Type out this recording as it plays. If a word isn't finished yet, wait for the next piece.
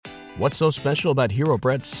What's so special about Hero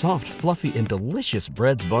Bread's soft, fluffy, and delicious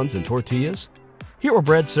breads, buns, and tortillas? Hero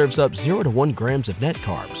Bread serves up 0 to 1 grams of net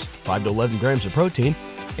carbs, 5 to 11 grams of protein,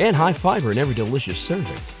 and high fiber in every delicious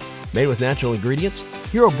serving. Made with natural ingredients,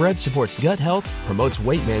 Hero Bread supports gut health, promotes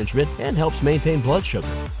weight management, and helps maintain blood sugar.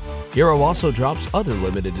 Hero also drops other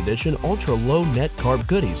limited edition ultra-low net carb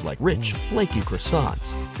goodies like rich, flaky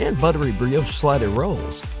croissants and buttery brioche slider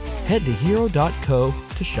rolls. Head to hero.co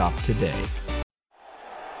to shop today.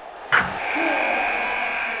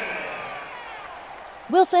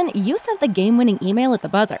 Wilson, you sent the game-winning email at the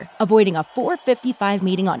buzzer, avoiding a 4:55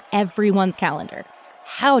 meeting on everyone's calendar.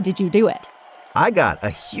 How did you do it? I got a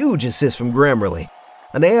huge assist from Grammarly,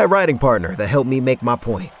 an AI writing partner that helped me make my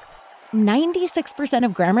point. 96%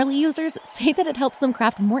 of Grammarly users say that it helps them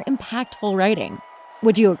craft more impactful writing.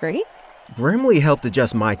 Would you agree? Grammarly helped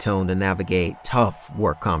adjust my tone to navigate tough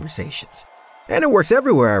work conversations. And it works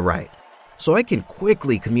everywhere I write, so I can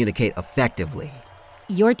quickly communicate effectively.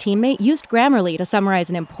 Your teammate used Grammarly to summarize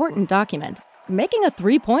an important document, making a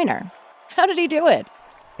 3-pointer. How did he do it?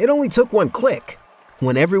 It only took one click.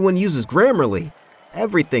 When everyone uses Grammarly,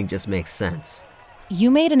 everything just makes sense.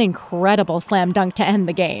 You made an incredible slam dunk to end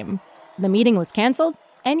the game. The meeting was canceled,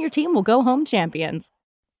 and your team will go home champions.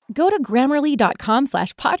 Go to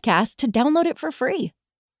Grammarly.com/podcast to download it for free.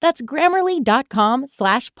 That's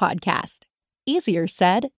Grammarly.com/podcast. Easier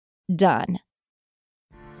said, done.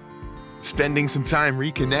 Spending some time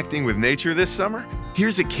reconnecting with nature this summer?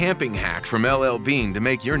 Here's a camping hack from LL Bean to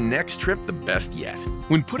make your next trip the best yet.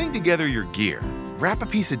 When putting together your gear, wrap a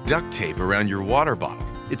piece of duct tape around your water bottle.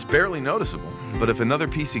 It's barely noticeable, but if another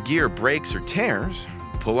piece of gear breaks or tears,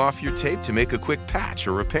 pull off your tape to make a quick patch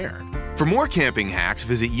or repair. For more camping hacks,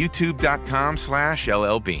 visit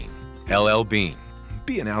youtube.com/LLbean. LL Bean.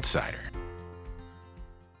 Be an outsider.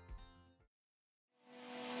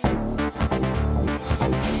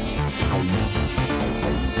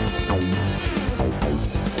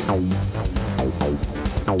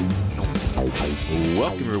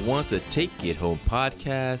 Welcome everyone to the Take It Home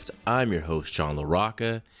podcast. I'm your host, John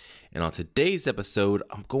LaRocca, and on today's episode,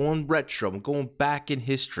 I'm going retro. I'm going back in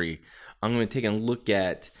history. I'm going to take a look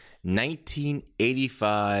at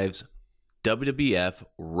 1985's WWF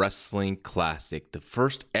Wrestling Classic, the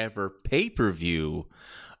first ever pay-per-view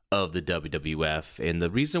of the WWF. And the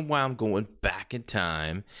reason why I'm going back in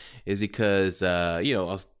time is because,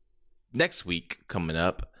 next week coming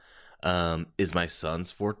up is my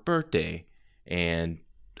son's 4th birthday. And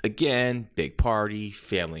again, big party,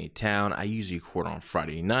 family in town. I usually record on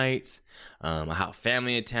Friday nights. I have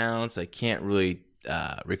family in town, so I can't really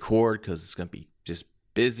record because it's going to be just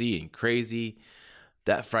busy and crazy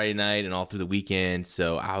that Friday night and all through the weekend.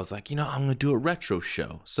 So I was like, I'm going to do a retro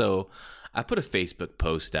show. So I put a Facebook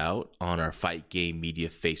post out on our Fight Game Media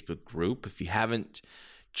Facebook group. If you haven't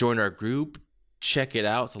joined our group, check it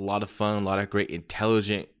out. It's a lot of fun, a lot of great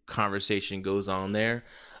intelligent conversation goes on there.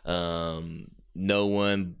 No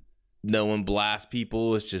one blasts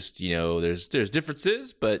people. It's just, there's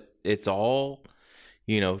differences, but it's all,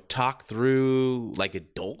 talk through like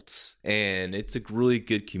adults, and it's a really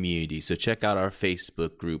good community. So check out our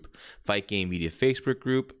Facebook group, Fight Game Media Facebook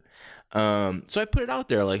group. So I put it out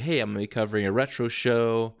there like, hey, I'm going to be covering a retro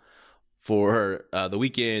show for the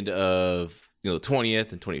weekend of, the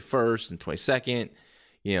 20th and 21st and 22nd,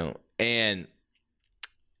 and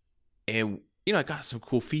I got some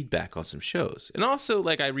cool feedback on some shows. And also,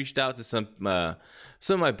 I reached out to some of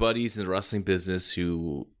my buddies in the wrestling business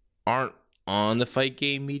who aren't on the Fight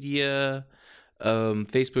Game Media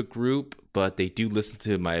Facebook group, but they do listen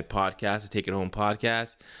to my podcast, the Take It Home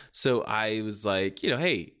podcast. So I was like,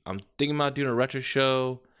 hey, I'm thinking about doing a retro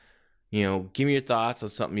show. Give me your thoughts on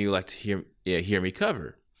something you'd like to hear me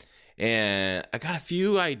cover. And I got a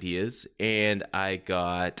few ideas, and I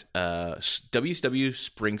got WCW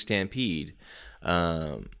Spring Stampede,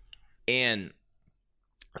 and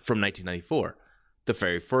from 1994, the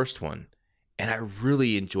very first one. And I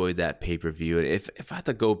really enjoyed that pay-per-view. And if I had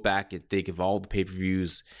to go back and think of all the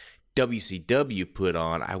pay-per-views WCW put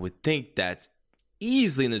on, I would think that's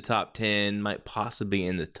easily in the top 10, might possibly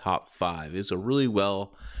in the top 5. It was a really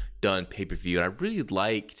well done pay-per-view, and I really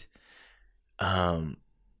liked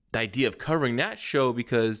the idea of covering that show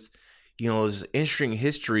because, there's an interesting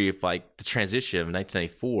history of the transition of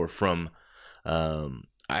 1994 from,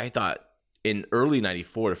 I thought in early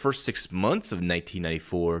 94, the first 6 months of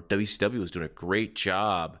 1994, WCW was doing a great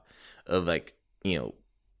job of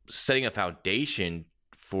setting a foundation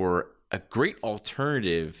for a great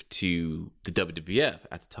alternative to the WWF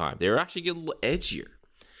at the time. They were actually getting a little edgier.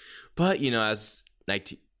 But, as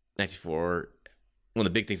 1994, one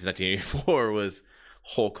of the big things in 1984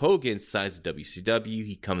 Hulk Hogan signs to WCW.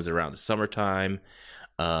 He comes around the summertime,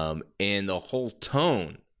 and the whole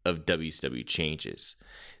tone of WCW changes.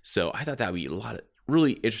 So I thought that would be a lot of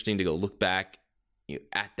really interesting to go look back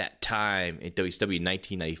at that time in WCW in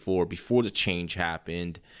 1994, before the change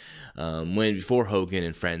happened, before Hogan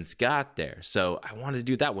and friends got there. So I wanted to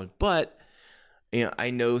do that one, but I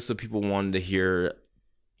know some people wanted to hear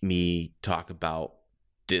me talk about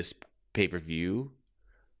this pay-per-view,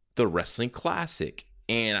 the Wrestling Classic,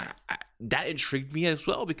 and that intrigued me as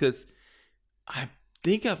well, because I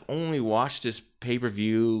think I've only watched this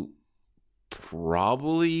pay-per-view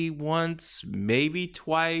probably once, maybe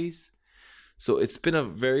twice. So it's been a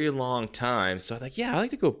very long time. So I'm like, I'd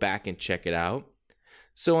like to go back and check it out.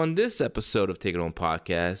 So on this episode of Take It Home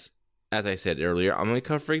Podcast, as I said earlier, I'm going to be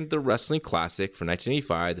covering the Wrestling Classic for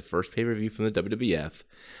 1985, the first pay-per-view from the WWF.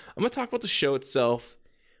 I'm going to talk about the show itself,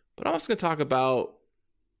 but I'm also going to talk about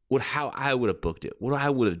how I would have booked it, what I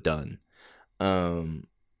would have done.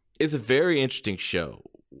 It's a very interesting show.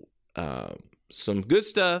 Some good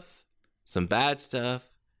stuff, some bad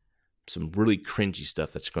stuff, some really cringy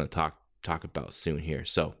stuff that's going to talk about soon here.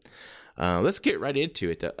 So let's get right into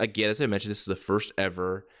it. Again, as I mentioned, this is the first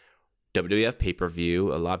ever WWF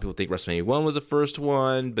pay-per-view. A lot of people think WrestleMania 1 was the first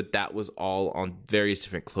one, but that was all on various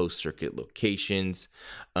different closed circuit locations.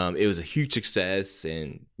 It was a huge success,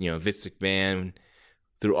 and Vince McMahon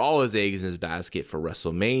threw all his eggs in his basket for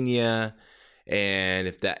WrestleMania. And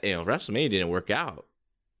if WrestleMania didn't work out,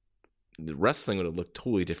 the wrestling would have looked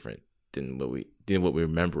totally different than what we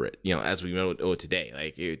remember it, as we know it today.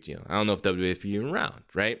 Like, I don't know if WWF is even around,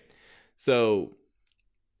 right? So,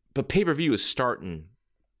 but pay-per-view was starting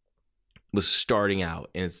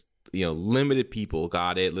out, and it's, limited people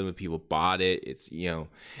got it, limited people bought it. It's,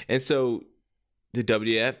 and so the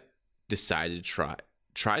WWF decided to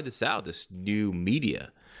try this out, this new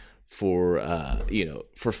media for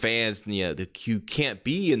fans, who can't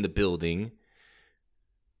be in the building,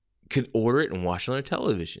 could order it and watch it on their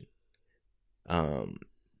television.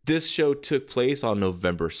 This show took place on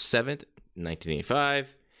November 7th,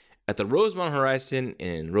 1985 at the Rosemont Horizon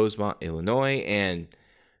in Rosemont, Illinois. And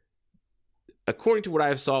according to what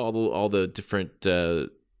I saw, all the different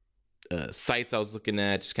sites I was looking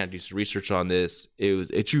at, just kind of do some research on this,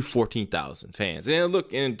 it drew 14,000 fans. And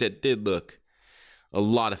it did look a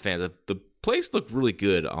lot of fans. The place looked really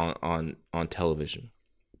good on television.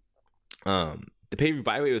 The pay-per-view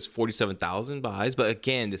buy rate was 47,000 buys, but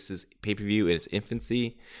again, this is pay-per-view in its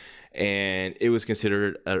infancy, and it was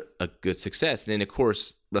considered a good success. And then, of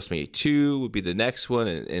course, WrestleMania 2 would be the next one,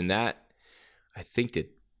 and that, I think,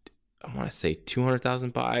 I want to say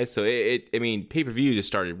 200,000 buys. So, pay-per-view just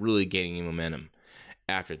started really gaining momentum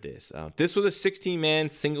after this. This was a 16-man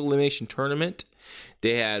single elimination tournament.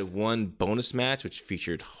 They had one bonus match, which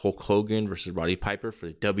featured Hulk Hogan versus Roddy Piper for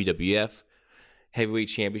the WWF Heavyweight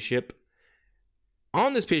Championship.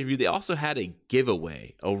 On this pay-per-view, they also had a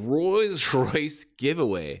giveaway, a Rolls-Royce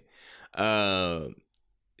giveaway,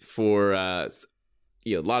 for a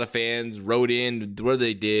lot of fans wrote in what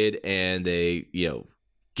they did, and they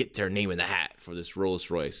get their name in the hat for this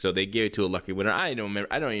Rolls-Royce. So they gave it to a lucky winner. I don't remember.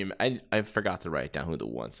 I forgot to write down who the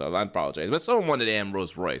won, so I apologize. But someone won a damn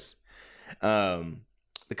Rolls-Royce. The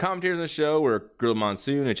commentators on the show were Gorilla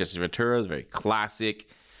Monsoon and Jesse Ventura, very classic,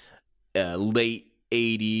 late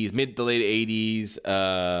 80s, mid to late 80s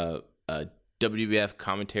WWF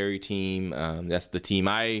commentary team. That's the team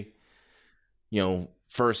I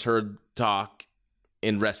first heard talk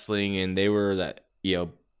in wrestling, and they were that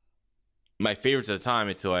my favorites at the time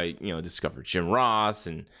until I discovered Jim Ross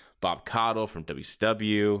and Bob Caudle from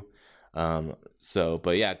WCW.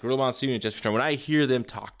 But yeah, Gorilla Monsoon and Jesse Ventura, when I hear them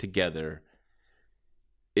talk together,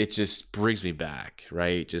 it just brings me back,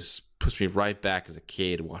 right? Just puts me right back as a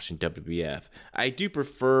kid watching WWF. I do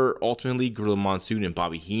prefer, ultimately, Gorilla Monsoon and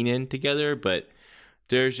Bobby Heenan together, but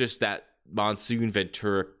there's just that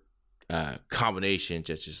Monsoon-Ventura combination,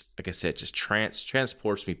 just like I said, just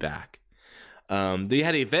transports me back. They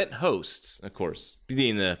had event hosts, of course,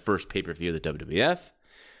 being the first pay-per-view of the WWF.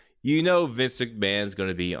 Vince McMahon's going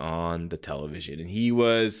to be on the television, and he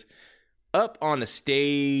was up on a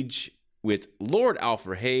stage with Lord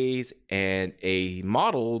Alfred Hayes and a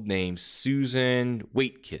model named Susan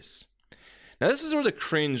Waitkiss. Now, this is where the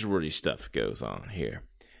cringeworthy stuff goes on here.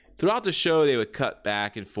 Throughout the show, they would cut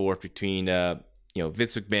back and forth between,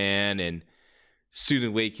 Vince McMahon and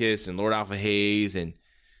Susan Waitkiss and Lord Alfred Hayes, and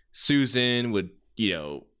Susan would,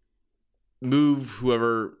 move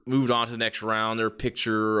whoever moved on to the next round, their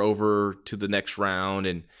picture over to the next round.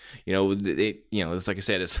 And, it's like I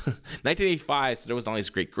said, it's 1985, so there wasn't all these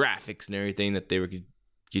great graphics and everything that they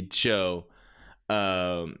could show.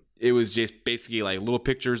 it was just basically like little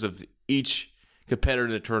pictures of each competitor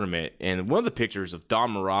in the tournament. And one of the pictures of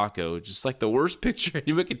Don Morocco, just like the worst picture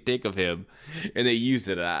anyone could think of him. And they used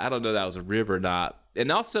it. I don't know if that was a rib or not.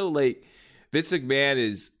 And also, like, Vince McMahon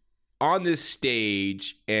is on this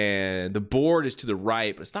stage and the board is to the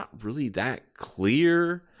right, but it's not really that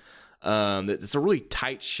clear. It's a really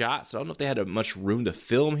tight shot, so I don't know if they had much room to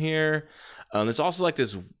film here. There's also like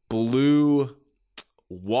this blue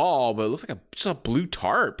wall, but it looks like just a blue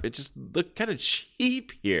tarp. It just looked kind of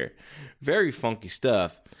cheap here. Very funky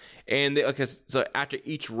stuff. And so after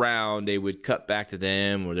each round, they would cut back to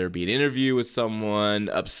them, or there'd be an interview with someone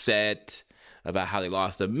upset about how they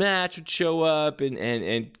lost a match, would show up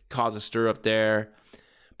and cause a stir up there.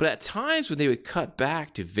 But at times when they would cut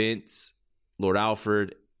back to Vince, Lord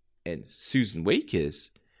Alfred, and Susan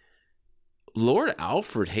Waitkes, Lord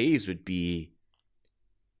Alfred Hayes would be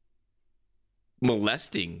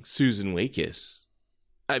molesting Susan Waitkes.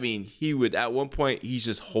 I mean, he would, at one point, he's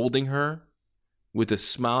just holding her with a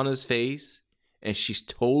smile on his face, and she's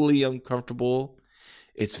totally uncomfortable.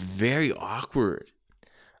 It's very awkward.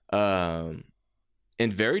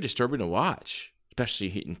 And very disturbing to watch, especially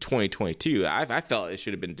in 2022. I felt it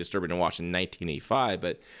should have been disturbing to watch in 1985,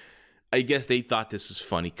 but I guess they thought this was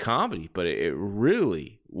funny comedy, but it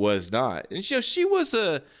really was not. And she was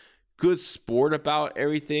a good sport about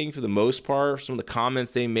everything for the most part. Some of the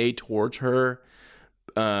comments they made towards her,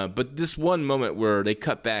 but this one moment where they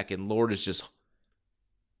cut back and Lord is just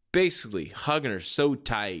basically hugging her so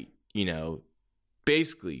tight,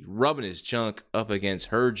 basically rubbing his junk up against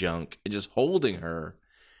her junk and just holding her,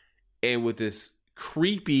 and with this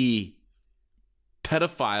creepy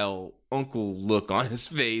pedophile uncle look on his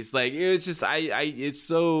face. Like, it was just, it's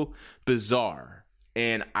so bizarre,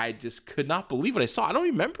 and I just could not believe what I saw. I don't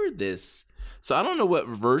remember this, so I don't know what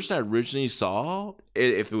version I originally saw,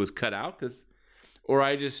 if it was cut out, or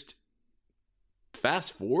I just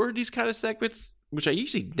fast forward these kind of segments, which I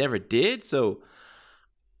usually never did. So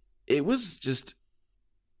it was just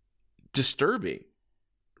disturbing,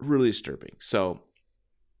 really disturbing. So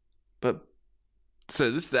that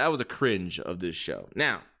was a cringe of this show.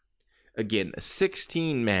 Now, again, a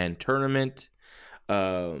 16-man tournament.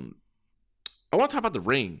 I want to talk about the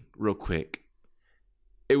ring real quick.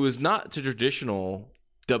 It was not the traditional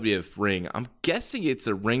WWF ring. I'm guessing it's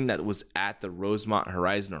a ring that was at the Rosemont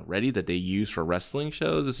Horizon already that they use for wrestling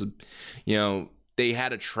shows. This is, they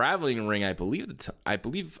had a traveling ring, I think in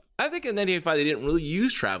 1985 they didn't really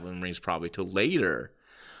use traveling rings probably till later.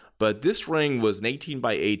 But this ring was an 18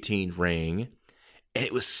 by 18 ring, and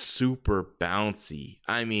it was super bouncy.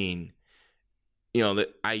 I mean,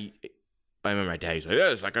 I remember my dad used to say,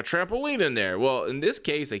 "There's like a trampoline in there." Well, in this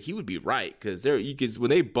case, like, he would be right, because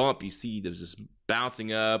when they bump, you see there's this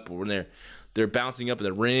bouncing up, or when they're bouncing up in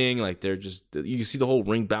the ring, like you can see the whole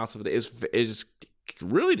ring bounce up. It's just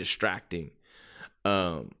really distracting,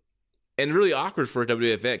 and really awkward for a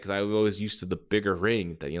WWF event, because I was always used to the bigger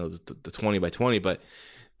ring, the 20 by 20, but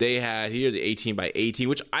they had here the 18 by 18,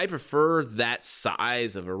 which I prefer that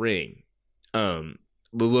size of a ring, the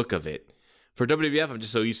look of it. For WWF, I'm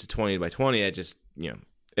just so used to 20 by 20, I just, and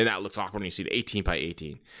that looks awkward when you see the 18 by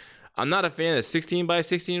 18. I'm not a fan of 16 by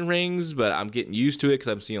 16 rings, but I'm getting used to it, because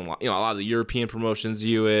I'm seeing a lot of the European promotions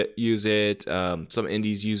use it. Some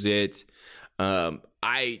indies use it. For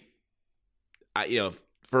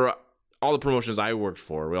all the promotions I worked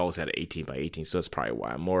for, we always had an 18 by 18, so that's probably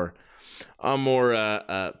why I'm more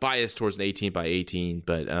biased towards an 18 by 18.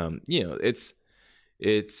 But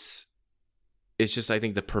it's just, I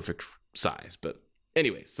think, the perfect size. But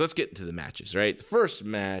anyway, so let's get into the matches, right? The first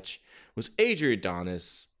match was Adrian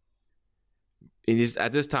Adonis.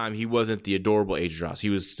 At this time, he wasn't the adorable Adrian Ross. He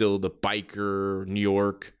was still the biker New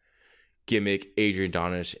York gimmick Adrian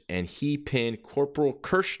Adonis, and he pinned Corporal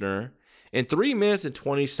Kirshner in 3 minutes and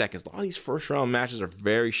 20 seconds. A lot of these first round matches are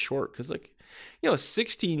very short, because, like, a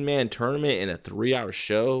 16-man tournament in a 3-hour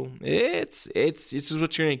show, it's just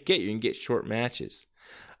what you're gonna get. You're gonna get short matches.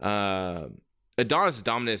 Adonis'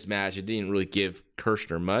 dominance match, it didn't really give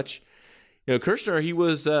Kirshner much. Kirshner, he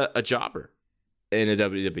was a jobber in the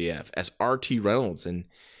WWF as R.T. Reynolds, and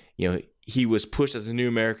he was pushed as a New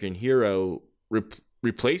American Hero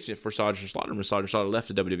replacement for Sergeant Slaughter when Sergeant Slaughter left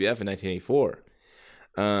the WWF in 1984.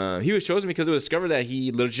 He was chosen because it was discovered that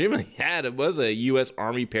he legitimately was a U.S.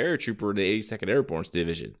 Army paratrooper in the 82nd Airborne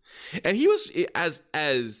Division, and he was as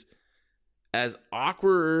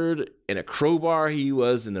awkward in a crowbar he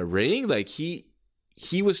was in the ring. Like, he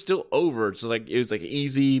was still over. So, like, it was like an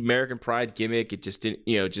easy American Pride gimmick. It just didn't,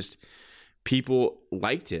 just people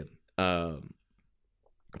liked him. Of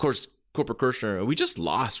course, Corporal Kirshner, we just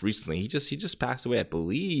lost recently. He just passed away, I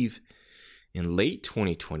believe, in late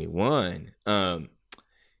 2021.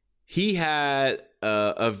 He had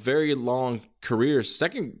a very long career,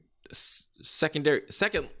 second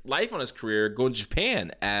life on his career, going to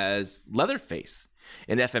Japan as Leatherface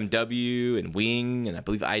in FMW and Wing and I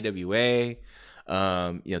believe IWA.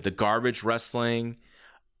 The garbage wrestling.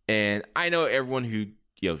 And I know everyone who,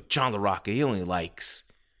 John LaRocca, he only likes,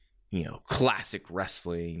 classic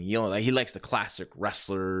wrestling. He likes the classic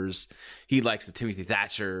wrestlers. He likes the Timothy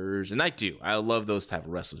Thatchers. And I do. I love those type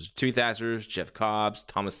of wrestlers. Timothy Thatchers, Jeff Cobbs,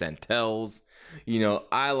 Thomas Santels.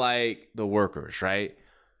 I like the workers, right?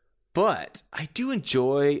 But I do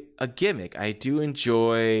enjoy a gimmick. I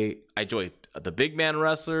enjoy the big man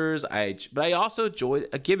wrestlers. But I also enjoy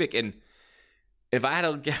a gimmick. And if I had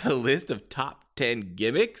to get a list of top 10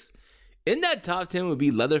 gimmicks, in that top 10 would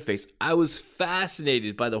be Leatherface. I was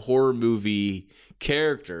fascinated by the horror movie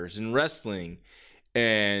characters in wrestling.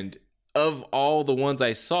 And of all the ones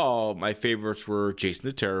I saw, my favorites were Jason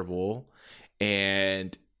the Terrible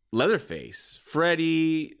and Leatherface.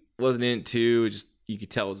 Freddy wasn't into, just you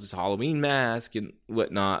could tell it was this Halloween mask and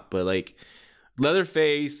whatnot. But like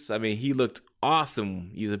Leatherface, I mean, he looked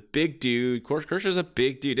awesome. He's a big dude. Kersher's a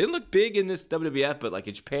big dude. Didn't look big in this WWF, but like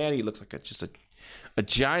in Japan, he looks like just a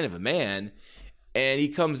giant of a man. And he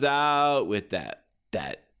comes out with that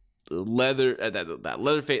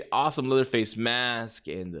Leatherface, awesome Leatherface mask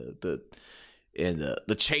and the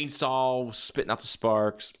chainsaw spitting out the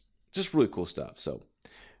sparks. Just really cool stuff. So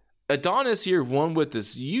Adonis here won with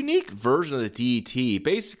this unique version of the DDT.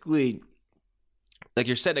 Basically, like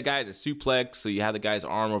you're setting a guy in a suplex, so you have the guy's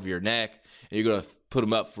arm over your neck, and you're going to put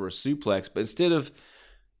him up for a suplex. But instead of,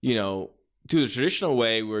 do the traditional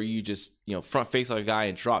way where you just, front face like a guy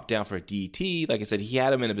and drop down for a DDT, like I said, he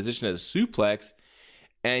had him in a position as a suplex,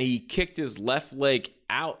 and he kicked his left leg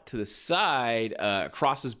out to the side,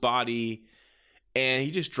 across his body, and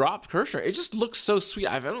he just dropped Kirshner. It just looks so sweet.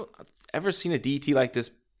 I've ever seen a DDT like this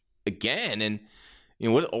again, and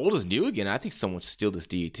what old is new again? I think someone steal this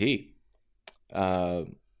DDT.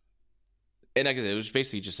 And like I said, it was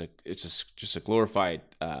basically just a glorified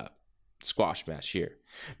squash match here.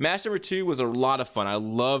 Match number 2 was a lot of fun. I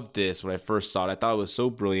loved this when I first saw it. I thought it was so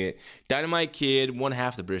brilliant. Dynamite Kid, one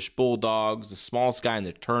half the British Bulldogs, the smallest guy in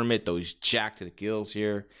the tournament, though he's jacked to the gills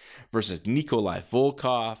here, versus Nikolai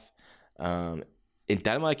Volkov. And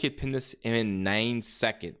Dynamite Kid pinned this in 9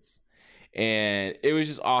 seconds. And it was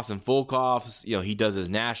just awesome. Volkov, he does his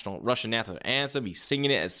national Russian national anthem. He's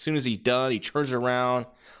singing it. As soon as he's done, he turns around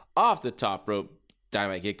off the top rope.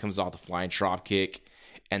 Dynamite Kid comes off the flying drop kick,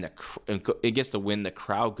 and it gets the win. The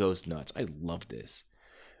crowd goes nuts. I love this.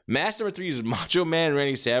 Match number 3 is Macho Man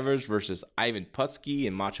Randy Savage versus Ivan Putski,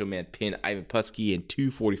 and Macho Man pinned Ivan Putski in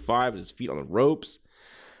 2:45 with his feet on the ropes.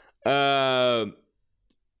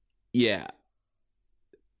 Yeah.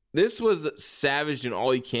 This was Savage doing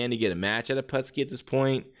all he can to get a match out of Putski at this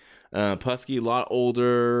point. Putski a lot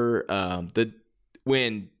older.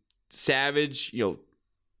 When Savage,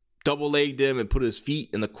 double-legged him and put his feet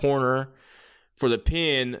in the corner for the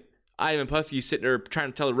pin, Ivan Putski sitting there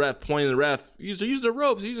trying to tell the ref, pointing the ref, using the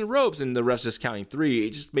ropes, and the ref's just counting 3. It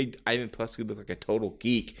just made Ivan Putski look like a total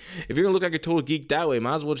geek. If you're going to look like a total geek that way,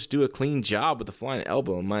 might as well just do a clean job with the flying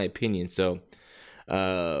elbow, in my opinion. So,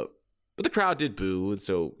 but the crowd did boo,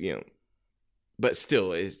 so, but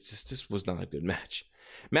still, this was not a good match.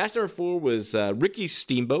 Match number 4 was Ricky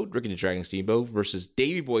the Dragon Steamboat versus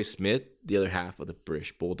Davey Boy Smith, the other half of the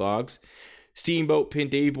British Bulldogs. Steamboat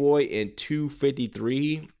pinned Davey Boy in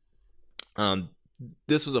 2:53.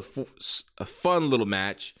 This was a fun little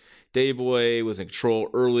match. Davey Boy was in control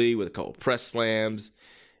early with a couple press slams.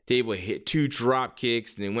 Davey Boy hit 2 drop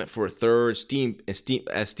kicks and then went for a third.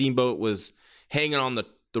 As Steamboat was hanging on the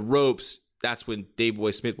ropes, that's when Davey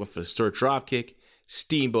Boy Smith went for the third drop kick.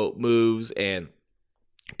 Steamboat moves and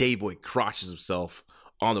Davey Boy crotches himself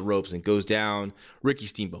on the ropes and goes down. Ricky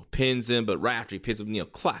Steamboat pins him, but right after he pins him,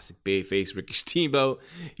 classic bayface Ricky Steamboat,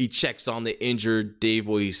 he checks on the injured Davey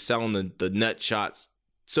Boy. He's selling the nut shots.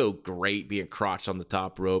 So great being crotched on the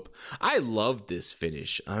top rope. I love this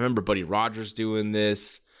finish. I remember Buddy Rogers doing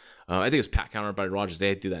this. I think it's Pat Counter and Buddy Rogers.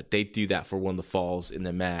 They do that. They do that for one of the falls in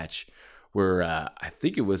the match, where I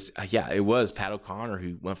think it was Pat O'Connor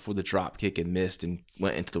who went for the drop kick and missed and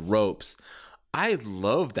went into the ropes. I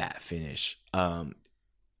love that finish.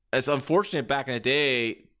 It's unfortunate back in the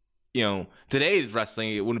day, today's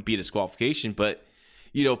wrestling, it wouldn't be a disqualification, but,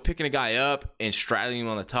 picking a guy up and straddling him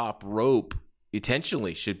on the top rope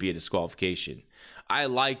intentionally should be a disqualification. I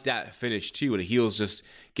like that finish too, when the heels just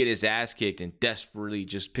get his ass kicked and desperately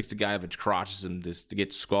just picks the guy up and crotches him just to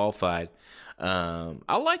get disqualified.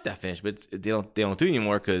 I like that finish, but they don't do it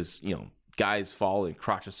anymore because, guys fall and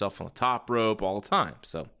crotch themselves on the top rope all the time.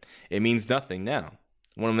 So it means nothing now.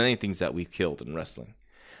 One of the many things that we've killed in wrestling.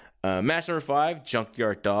 Match number 5,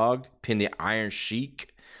 Junkyard Dog pinned the Iron Sheik.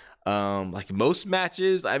 Like most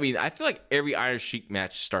matches, I mean, I feel like every Iron Sheik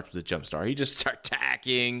match starts with a jump start. He just starts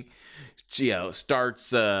attacking,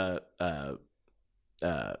 starts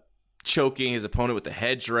choking his opponent with the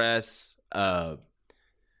headdress. I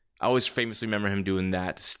always famously remember him doing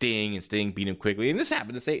that to Sting, and Sting beat him quickly. And this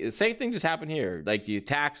happened. The same thing just happened here. Like, he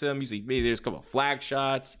attacks him. Usually, maybe there's a couple of flag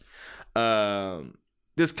shots.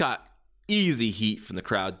 This got easy heat from the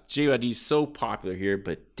crowd. JYD's so popular here,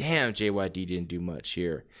 but damn, JYD didn't do much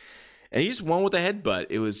here. And he just won with a headbutt.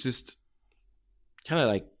 It was just kind of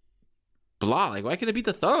like blah. Like, why couldn't it beat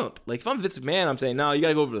the thump? Like, if I'm Vince McMahon, I'm saying, no, you got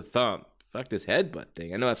to go over the thump. Fuck this headbutt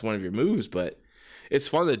thing. I know that's one of your moves, but it's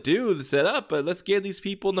fun to do to set up. But let's give these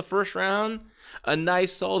people in the first round a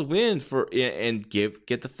nice solid win and get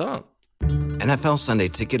the thump. NFL Sunday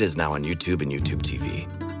Ticket is now on YouTube and YouTube TV,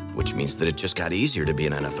 which means that it just got easier to be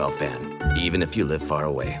an NFL fan, even if you live far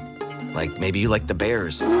away. Like, maybe you like the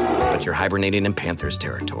Bears, but you're hibernating in Panthers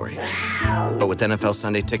territory. But with NFL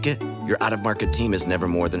Sunday Ticket, your out-of-market team is never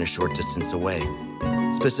more than a short distance away.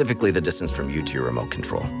 Specifically, the distance from you to your remote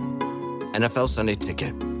control. NFL Sunday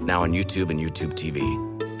Ticket, now on YouTube and YouTube TV.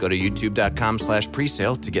 Go to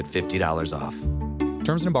youtube.com/presale to get $50 off.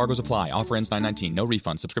 Terms and embargoes apply. Offer ends 9/19. No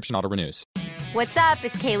refund. Subscription auto renews. What's up?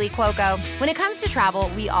 It's Kaylee Cuoco. When it comes to travel,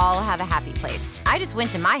 we all have a happy place. I just went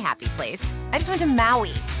to my happy place. I just went to Maui,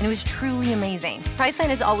 and it was truly amazing. Priceline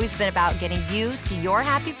has always been about getting you to your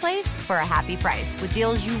happy place for a happy price, with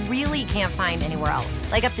deals you really can't find anywhere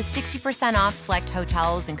else. Like up to 60% off select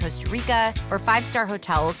hotels in Costa Rica, or 5-star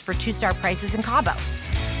hotels for 2-star prices in Cabo.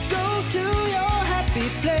 Go to your happy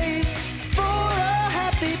place for a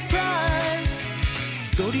happy price.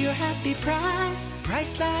 Go to your happy price,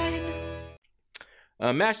 Priceline.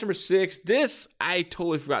 Match number 6. This, I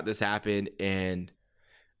totally forgot this happened, and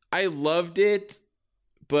I loved it,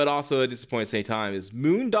 but also a disappointment at the same time, is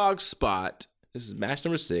Moondog Spot, this is match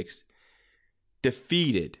number 6,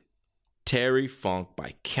 defeated Terry Funk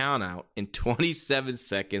by countout in 27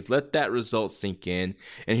 seconds. Let that result sink in,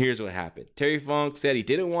 and here's what happened. Terry Funk said he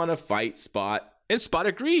didn't want to fight Spot, and Spot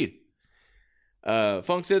agreed.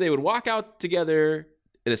 Funk said they would walk out together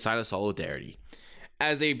in a sign of solidarity.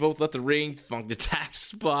 As they both left the ring, Funk attacks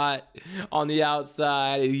Spot on the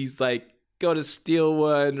outside, and he's like, go to steal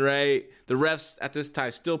one, right? The refs at this time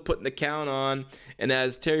still putting the count on, and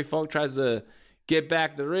as Terry Funk tries to get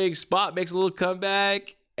back the ring, Spot makes a little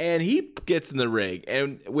comeback, and he gets in the ring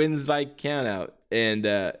and wins by count out. And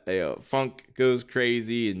Funk goes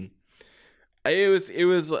crazy, and it was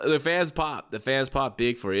the fans pop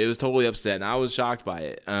big for it. It was totally upset, and I was shocked by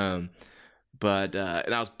it. But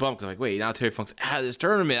and I was bummed because I'm like, wait, now Terry Funk's out of this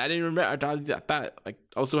tournament. I didn't remember. I thought like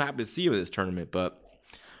I was so happy to see him in this tournament, but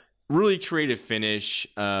really creative finish.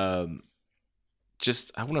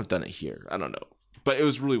 Just I wouldn't have done it here. I don't know, but it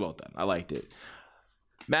was really well done. I liked it.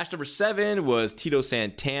 Match number 7 was Tito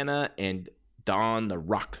Santana and Don the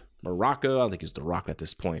Rock Morocco. I don't think it's The Rock at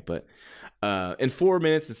this point, but in 4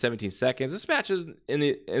 minutes and 17 seconds. This match is in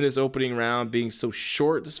this opening round being so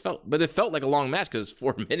short. But it felt like a long match because it's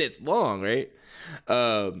 4 minutes long, right?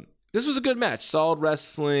 This was a good match, solid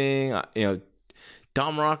wrestling.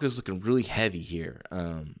 Don Morocco is looking really heavy here.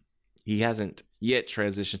 He hasn't yet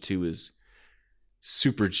transitioned to his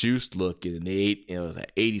super juiced look in the it was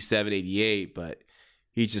at 87, 88, but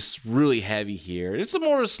he's just really heavy here. It's a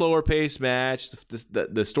more of a slower paced match.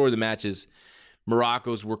 The story of the match is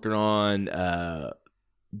Morocco's working on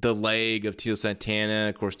the leg of Tito Santana.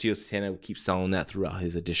 Of course, Tito Santana will keep selling that throughout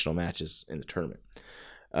his additional matches in the tournament.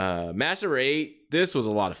 Match number 8. This was a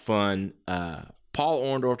lot of fun. Paul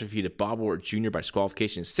Orndorff defeated Bob Orton Jr. by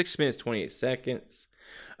disqualification in 6 minutes, 28 seconds.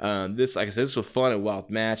 This, like I said, this was a fun and wild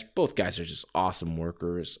match. Both guys are just awesome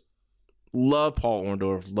workers. Love Paul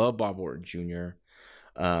Orndorff. Love Bob Orton Jr.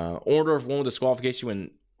 Orndorff won with disqualification when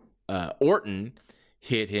Orton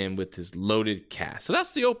hit him with his loaded cast. So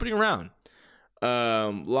that's the opening round.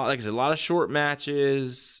 Like I said, a lot of short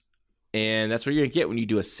matches, and that's what you're going to get when you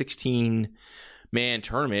do a 16-man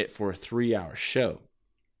tournament for a 3-hour show.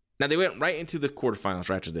 Now, they went right into the quarterfinals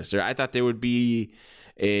right after this. I thought there would be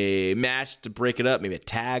a match to break it up, maybe a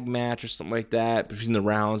tag match or something like that between the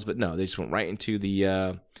rounds, but no, they just went right into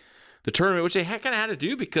the tournament, which they kind of had to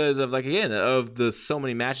do because of, like, again, of the so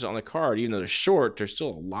many matches on the card. Even though they're short, there's still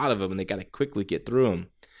a lot of them, and they got to quickly get through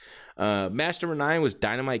them. Match number 9 was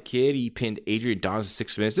Dynamite Kid. He pinned Adrian Adonis in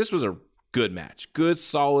 6 minutes. This was a good match. Good,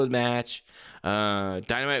 solid match.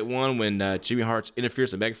 Dynamite won when Jimmy Hart's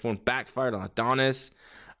interference and megaphone backfired on Adonis.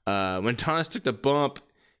 When Adonis took the bump,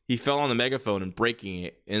 he fell on the megaphone and breaking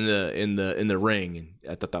it in the ring, and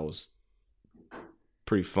I thought that was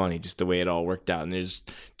pretty funny, just the way it all worked out. And there's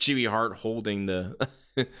Jimmy Hart holding the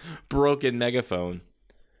broken megaphone.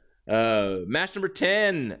 Match number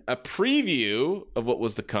 10, a preview of what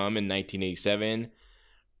was to come in 1987.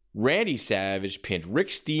 Randy Savage pinned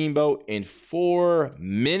Rick Steamboat in 4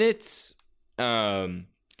 minutes.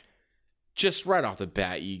 Just right off the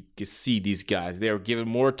bat, you can see these guys. They were given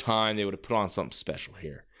more time. They would have put on something special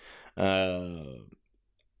here.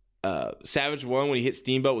 Savage won when he hit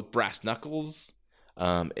Steamboat with brass knuckles.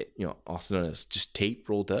 Also known as just tape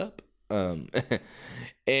rolled up.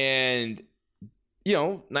 And,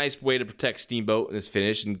 nice way to protect Steamboat in his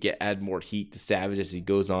finish and add more heat to Savage as he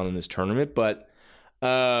goes on in this tournament. But,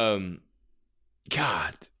 God,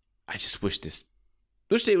 I just wish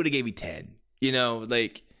they would have gave me 10.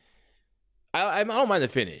 I don't mind the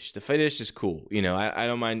finish. The finish is cool. I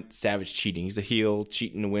don't mind Savage cheating. He's a heel.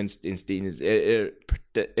 Cheating to win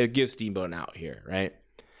it gives Steamboat an out here, right?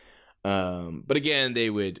 But again, they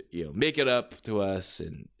would make it up to us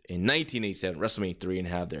in 1987, WrestleMania 3, and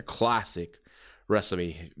have their classic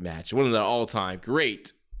WrestleMania match. One of the all-time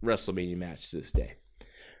great WrestleMania matches to this day.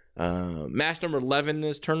 Match number 11 in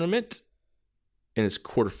this tournament, in this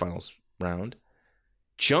quarterfinals round.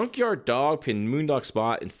 Junkyard Dog pinned Moondog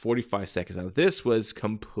Spot in 45 seconds. Now, this was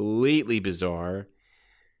completely bizarre.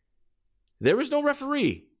 There was no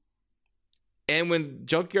referee. And when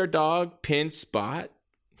Junkyard Dog pinned Spot,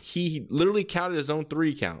 he literally counted his own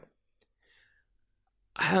 3 count.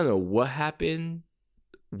 I don't know what happened,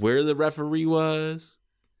 where the referee was,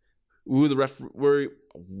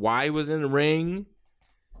 why he was in the ring.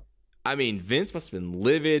 I mean, Vince must have been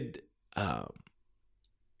livid.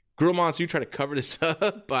 Gorilla Monsoon tried to cover this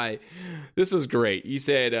up this was great. He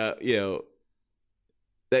said, that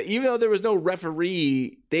even though there was no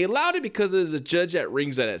referee, they allowed it because there's a judge at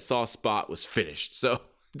ringside that saw Spot was finished. So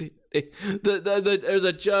there's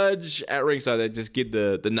a judge at ringside that just give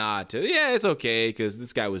the nod to, yeah, it's okay because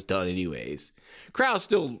this guy was done anyways. Crowd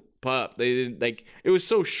still pumped. They didn't it was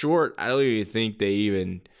so short. I don't even think they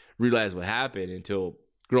even realized what happened until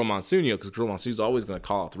Gorilla Monsoon, because Gorilla Monsoon's always going to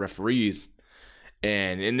call out the referees.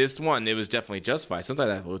 And in this one, it was definitely justified.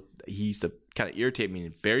 Sometimes he used to kind of irritate me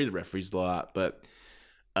and bury the referees a lot. But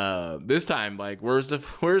this time, where's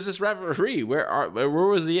this referee? Where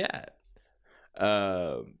was he at?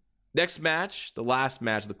 Next match, the last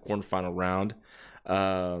match of the quarterfinal round.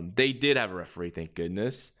 They did have a referee, thank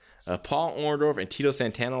goodness. Paul Orndorff and Tito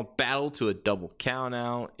Santana battled to a double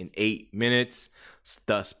countout in 8 minutes,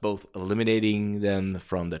 thus both eliminating them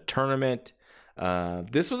from the tournament.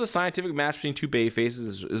 This was a scientific match between two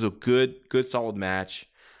babyfaces. It was a good solid match.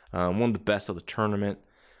 One of the best of the tournament.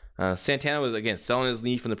 Santana was, again, selling his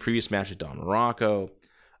lead from the previous match with Don Morocco.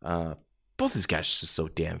 Both these guys are just so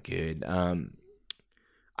damn good.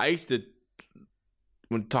 I used to,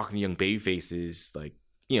 when talking to young babyfaces, a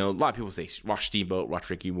lot of people say, watch Steamboat, watch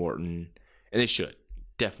Ricky Morton. And they should.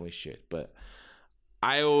 Definitely should. But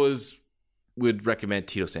I always would recommend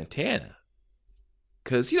Tito Santana.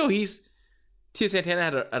 Because, Tito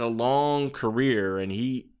Santana had a long career, and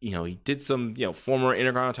he did some, former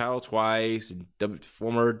Intercontinental title twice, and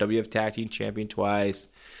former WF Tag Team Champion twice.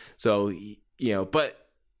 So, but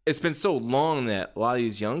it's been so long that a lot of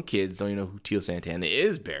these young kids don't even know who Tito Santana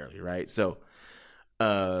is barely, right? So,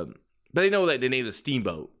 but they know that the name is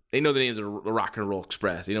Steamboat. They know the names of the Rock and Roll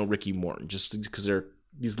Express. They know Ricky Morton just because they're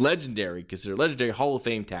legendary Hall of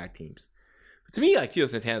Fame tag teams. But to me, Tito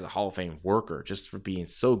Santana is a Hall of Fame worker just for being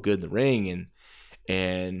so good in the ring,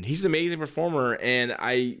 and he's an amazing performer. And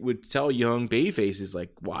I would tell young babyfaces,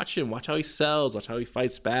 watch him, watch how he sells, watch how he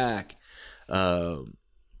fights back. And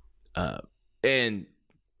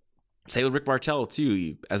same with Rick Martello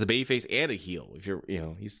too, as a babyface and a heel. If you're,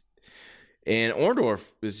 and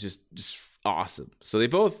Orndorff is just awesome. So they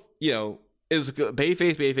both, it was a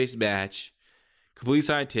babyface match, completely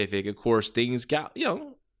scientific. Of course, things got,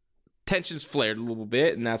 tensions flared a little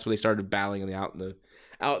bit, and that's when they started battling on the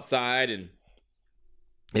outside, and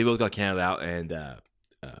they both got counted out, and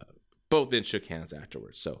both men shook hands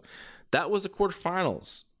afterwards. So that was the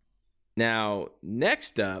quarterfinals. Now,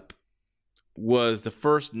 next up was the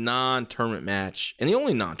first non-tournament match, and the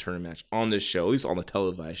only non-tournament match on this show, at least on the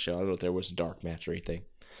televised show. I don't know if there was a dark match or anything.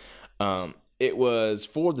 It was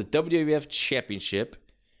for the WWF Championship.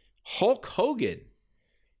 Hulk Hogan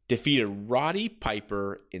defeated Roddy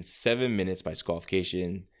Piper in 7 minutes by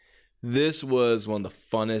disqualification. This was one of the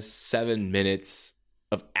funnest 7 minutes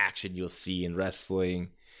of action you'll see in wrestling.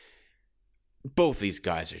 Both these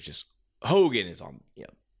guys are just, Hogan is on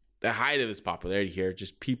the height of his popularity here.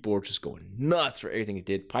 Just people are just going nuts for everything he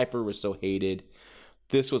did. Piper was so hated,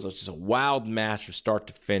 this was just a wild match from start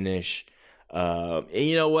to finish. And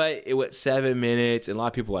you know what? It went 7 minutes, and a lot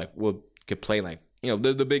of people will complain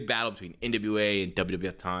the big battle between NWA and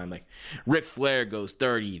WWF time. Like Ric Flair goes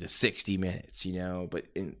 30 to 60 minutes, but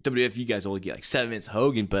in WWF you guys only get 7 minutes of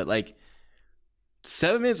Hogan, but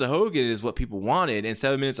 7 minutes of Hogan is what people wanted, and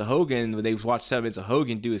 7 minutes of Hogan, when they watch 7 minutes of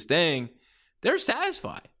Hogan do his thing, they're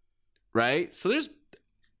satisfied, right? So there's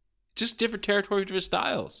just different territories, different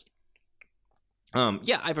styles.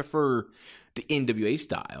 I prefer the NWA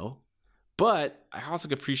style, but I also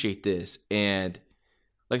can appreciate this. And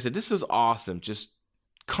like I said, this is awesome. Just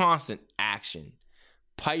constant action.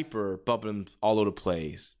 Piper bumping him all over the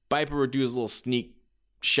place. Piper would do his little sneak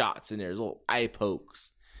shots in there, his little eye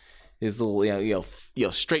pokes, his little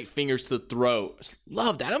straight fingers to the throat. I just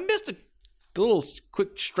love that. I missed the little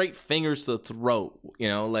quick straight fingers to the throat.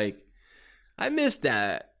 I missed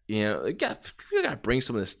that. You gotta bring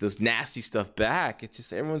some of this nasty stuff back. It's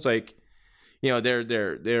just everyone's their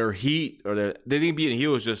heat or they think being a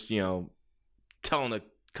heel is just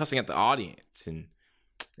cussing at the audience, and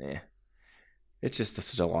it's just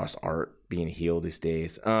such a lost art being a heel these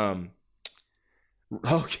days. Hogan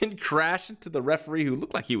crashed into the referee who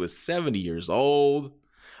looked like he was 70 years old.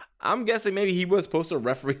 I'm guessing maybe he was supposed to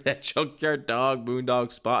referee that Junkyard Dog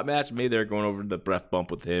Moondog spot match. Maybe they're going over the breath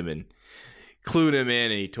bump with him and clued him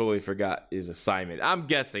in, and he totally forgot his assignment. I'm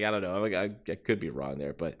guessing. I don't know. I could be wrong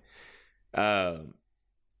there, but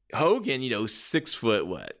Hogan, 6 foot,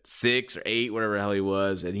 6 or 8, whatever the hell he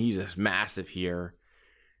was, and he's just massive here,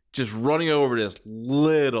 just running over this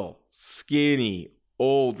little skinny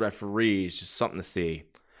old referee is just something to see.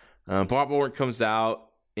 Bob Orton comes out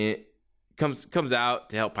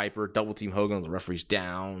to help Piper double team Hogan. The referee's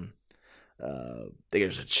down.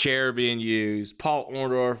 There's a chair being used. Paul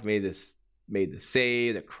Orndorff made the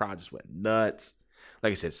save. The crowd just went nuts.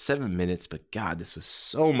 Like I said, 7 minutes, but God, this was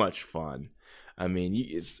so much fun. I mean,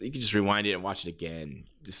 you can just rewind it and watch it again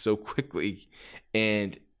just so quickly.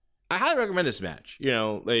 And I highly recommend this match.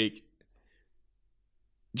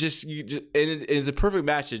 It's a perfect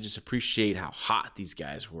match to just appreciate how hot these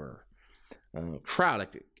guys were. Crowd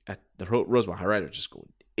at the Rosemont High Rider just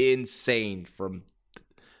going insane from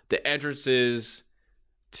the entrances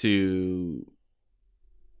to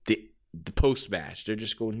the post match. They're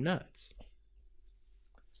just going nuts.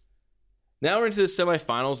 Now we're into the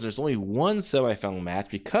semifinals, and there's only one semifinal match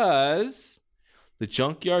because the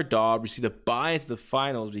Junkyard Dog received a bye into the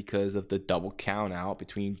finals because of the double count out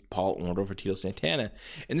between Paul Orndorff and Tito Santana.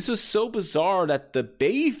 And this was so bizarre that the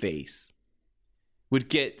babyface would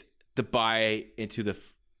get the bye into the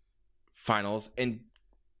finals and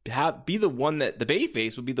be the one that the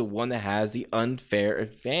babyface would be the one that has the unfair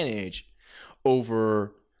advantage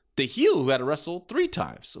over the heel who had to wrestle 3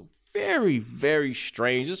 times. So very, very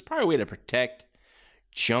strange. This is probably a way to protect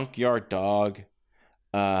Junkyard Dog.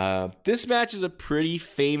 This match is a pretty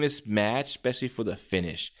famous match, especially for the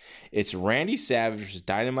finish. It's Randy Savage versus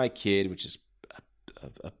Dynamite Kid, which is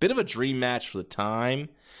a bit of a dream match for the time.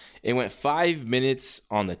 It went 5 minutes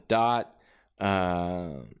on the dot.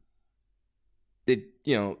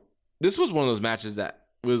 This was one of those matches that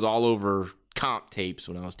was all over comp tapes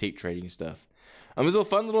when I was tape trading and stuff. It was a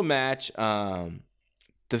fun little match.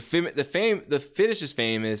 The finish is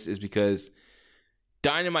famous is because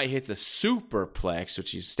Dynamite hits a superplex,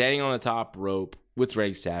 which he's standing on the top rope with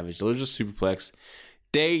Randy Savage. There's a superplex.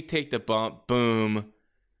 They take the bump, boom.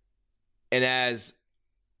 And as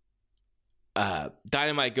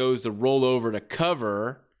Dynamite goes to roll over to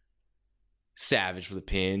cover Savage for the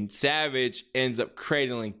pin, Savage ends up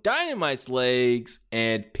cradling Dynamite's legs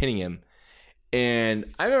and pinning him. And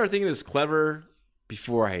I remember thinking it was clever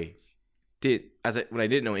before when I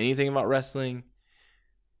didn't know anything about wrestling.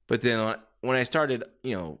 But then when I started,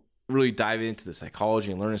 really diving into the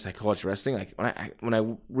psychology and learning psychology of wrestling, when I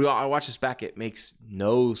watch this back, it makes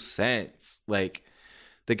no sense. Like,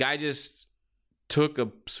 the guy just took a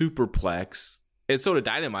superplex, and so did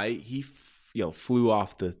Dynamite. He flew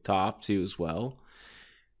off the top too as well.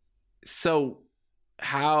 So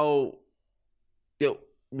how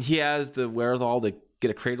he has the wherewithal to get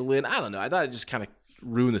a cradle in? I don't know. I thought it just kind of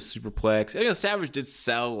ruined the superplex. Savage did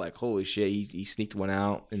sell, like, holy shit, he sneaked one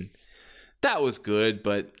out, and that was good,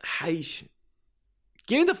 but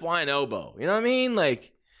getting the flying elbow, you know what I mean?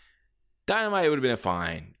 Like, Dynamite would have been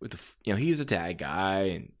fine with he's a tag guy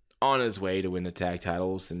and on his way to win the tag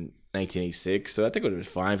titles in 1986, so I think it would have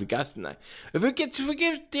been fine if we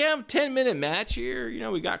get a damn 10-minute match here.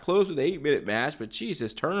 We got close with an 8-minute match, but geez,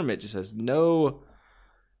 this tournament just has no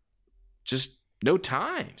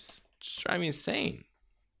times. Just drive me insane.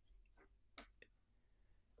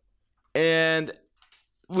 And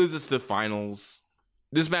loses the finals.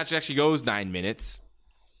 this match actually goes 9 minutes.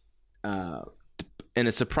 And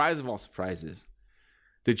the surprise of all surprises,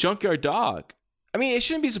 the Junkyard Dog. I mean, it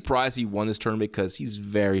shouldn't be surprised he won this tournament because he's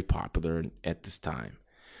very popular at this time.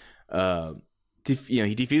 He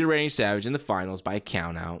defeated Randy Savage in the finals by a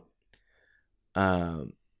countout.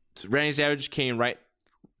 So Randy Savage came right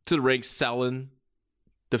to the ring selling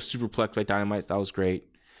the superplex by Dynamite. That was great.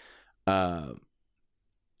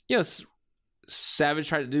 Savage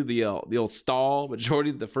tried to do the old stall majority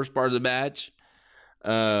of the first part of the match.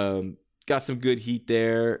 Got some good heat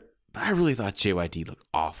there, but I really thought JYD looked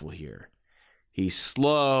awful here. He's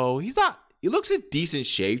slow. He looks in decent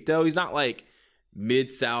shape though. He's not like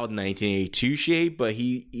Mid-South 1982 shape, but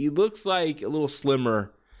he looks like a little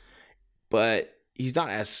slimmer, but he's not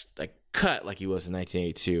as like cut like he was in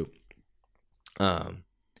 1982.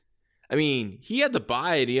 I mean, he had the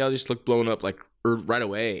bite. He just looked blown up like right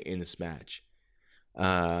away in this match.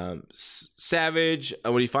 Savage,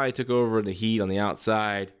 when he finally took over the heat on the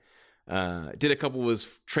outside, did a couple of his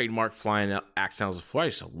trademark flying axe sounds before. I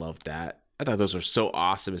just loved that. I thought those were so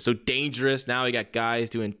awesome and so dangerous. Now we got guys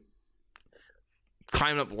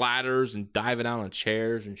climbing up ladders and diving out on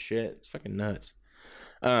chairs and shit. It's fucking nuts.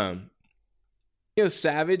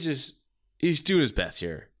 Savage he's doing his best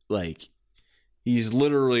here. Like, he's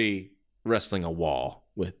literally wrestling a wall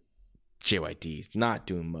with JYD. He's not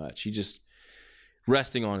doing much. He's just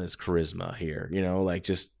resting on his charisma here. Like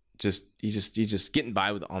he's just getting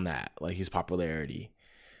by on that, like his popularity.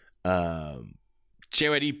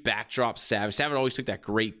 JYD backdrops Savage. Savage always took that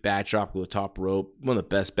great backdrop with the top rope. One of the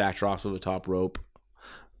best backdrops over the top rope.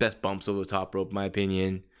 Best bumps over the top rope, in my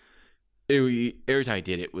opinion. Every time he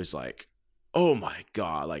did it was like, oh my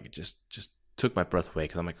God. Like, it just took my breath away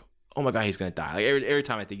because I'm like, oh my God, he's going to die. Like, every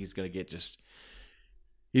time I think he's going to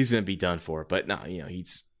he's going to be done for. But no, he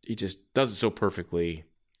just does it so perfectly.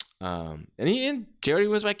 And JYD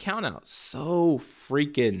was by countout. So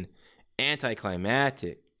freaking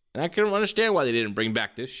anticlimactic. And I couldn't understand why they didn't bring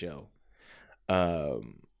back this show.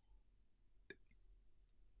 And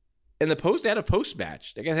they had a post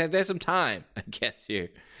match. They had some time, I guess, here.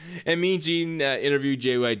 And Mean Gene interviewed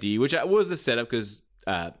JYD, which was the setup because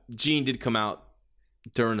Gene did come out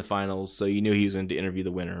during the finals, so you knew he was going to interview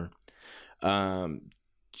the winner.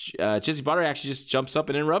 Jesse Potter actually just jumps up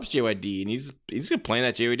and interrupts JYD, and he's complaining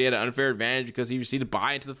that JYD had an unfair advantage because he received a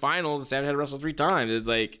bye into the finals and Savage had to wrestle 3 times. It's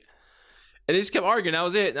like, and they just kept arguing. That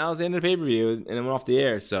was it. That was the end of the pay-per-view, and it went off the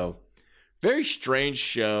air. So, very strange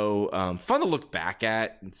show. Fun to look back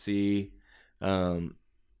at and see.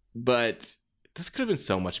 But this could have been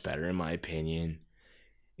so much better, in my opinion.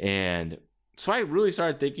 And so I really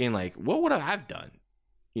started thinking, like, what would I have done?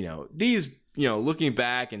 Looking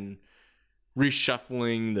back and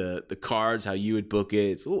reshuffling the cards, how you would book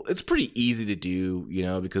it. It's pretty easy to do,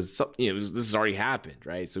 because this has already happened,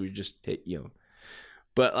 right? So we just take,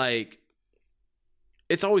 but like,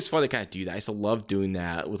 it's always fun to kind of do that. I used to love doing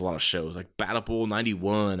that with a lot of shows like Battle Bowl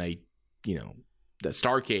 91. The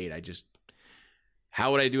Starrcade.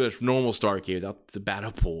 How would I do a normal Starrcade without the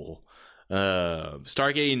Battle Bowl?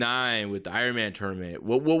 Starrcade 89 with the Iron Man tournament.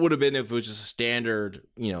 What would have been if it was just a standard,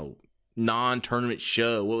 non-tournament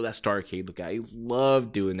show? What would that Starrcade look like? I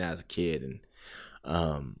loved doing that as a kid,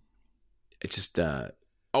 and it just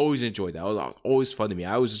always enjoyed that. It was always fun to me.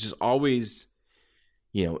 I was just always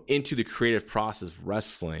into the creative process of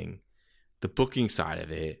wrestling. The booking side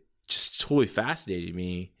of it just totally fascinated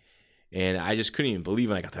me, and I just couldn't even believe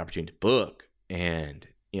when I got the opportunity to book. And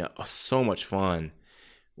so much fun.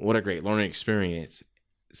 What a great learning experience.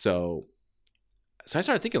 So I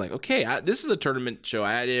started thinking, like, okay, this is a tournament show.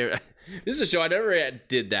 This is a show I never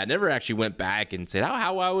did that. Never actually went back and said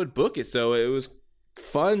how I would book it. So it was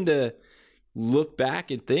fun to look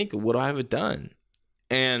back and think, what I have done.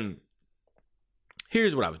 And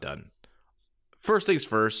here's what I've done. First things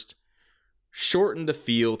first, shorten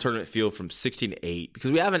the tournament field from 16 to 8,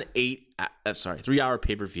 because we have an 3-hour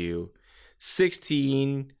pay-per-view.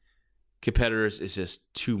 16 competitors is just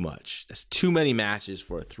too much. That's too many matches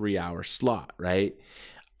for a 3-hour slot, right?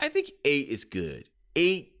 I think 8 is good.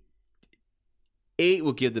 8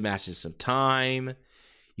 will give the matches some time.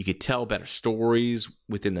 You could tell better stories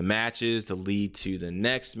within the matches to lead to the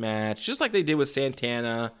next match, just like they did with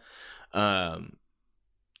Santana.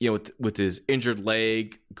 With his injured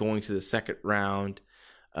leg going to the second round,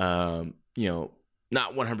 not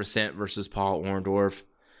 100% versus Paul Orndorff.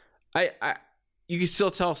 You can still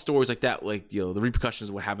tell stories like that, like, the repercussions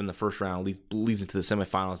of what happened in the first round leads into the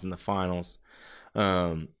semifinals and the finals.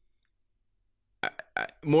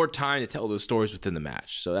 More time to tell those stories within the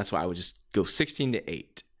match. So that's why I would just go 16 to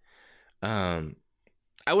 8. I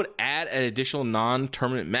would add an additional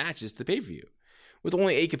non-tournament matches to the pay-per-view. with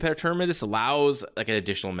only 8 competitor tournament, this allows like an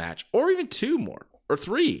additional match or even 2 more or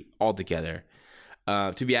 3 altogether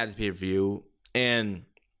to be added to pay-per-view. And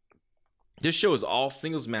this show is all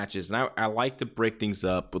singles matches, and I like to break things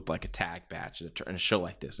up with like a tag match in a show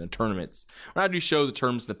like this, and tournaments. When I do shows and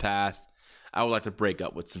tournaments in the past, I would like to break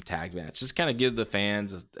up with some tag matches, just kind of give the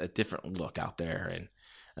fans a different look out there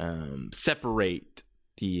and separate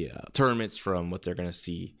the tournaments from what they're going to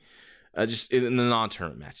see just in the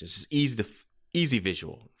non-tournament matches. Just easy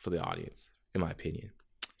visual for the audience, in my opinion.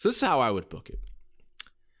 So this is how I would book it.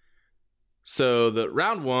 So the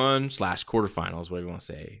round 1 / quarterfinals, whatever you want to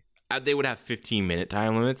say, they would have 15-minute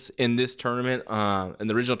time limits. In this tournament, in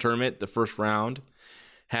the original tournament, the first round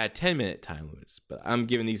had 10-minute time limits. But I'm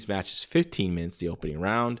giving these matches 15 minutes, the opening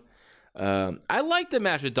round. I like the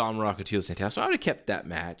match with Don Muraco, Tito Santana, so I would have kept that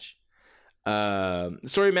match. The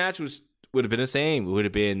story match would have been the same. It would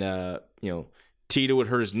have been, Tito would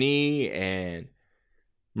hurt his knee, and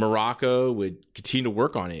Muraco would continue to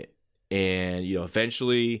work on it. And,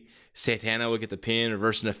 eventually Santana would get the pin,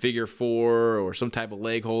 reversing a figure 4 or some type of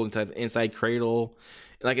leg hold inside cradle.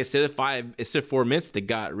 And like I said, instead of 4 minutes they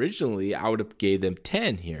got originally, I would have gave them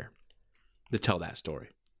 10 here to tell that story.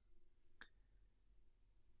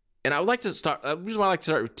 And I would like to start. The reason why I like to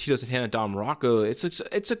start with Tito Santana and Don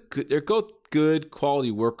Muraco, they're both good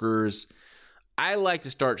quality workers. I like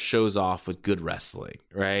to start shows off with good wrestling,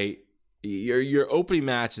 right? Your opening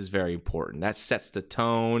match is very important. That sets the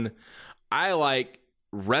tone. I like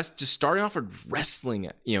just starting off with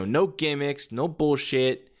wrestling. No gimmicks, no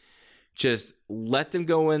bullshit. Just let them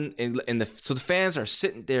go in, so the fans are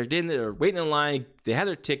sitting there, they're waiting in line. They have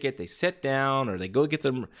their ticket. They sit down, or they go get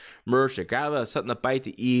their merch. They grab something to bite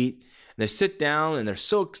to eat, and they sit down, and they're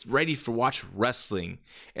so ready to watch wrestling.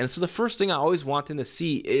 And so the first thing I always want them to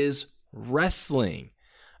see is wrestling.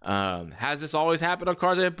 Has this always happened on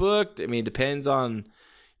cards I've booked? I mean, it depends on,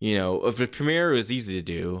 if the premiere is easy to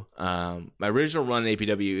do. My original run in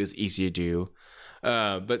APW is easy to do.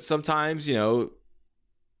 But sometimes,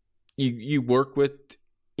 you work with,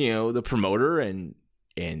 the promoter and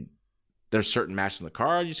there's certain matches on the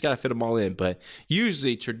card. You just got to fit them all in. But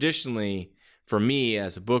usually, traditionally, for me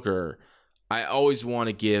as a booker, I always want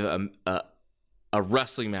to give a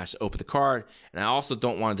wrestling match to open the card. And I also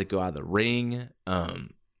don't want it to go out of the ring.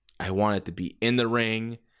 I want it to be in the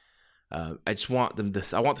ring. I just want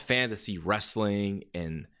I want the fans to see wrestling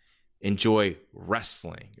and enjoy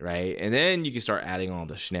wrestling, right? And then you can start adding on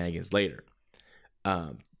the shenanigans later.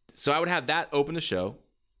 So I would have that open the show.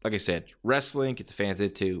 Like I said, wrestling, get the fans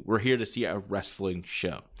into. We're here to see a wrestling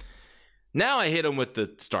show. Now I hit them with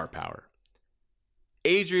the star power.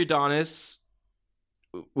 Adrian Adonis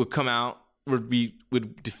would come out,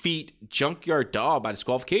 would defeat Junkyard Dog by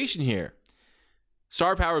disqualification here.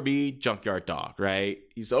 Star power would be Junkyard Dog, right?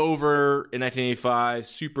 He's over in 1985,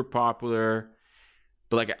 super popular.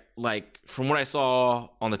 But like from what I saw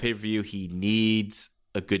on the pay-per-view, he needs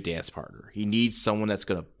a good dance partner. He needs someone that's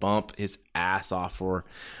going to bump his ass off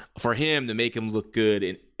for him to make him look good.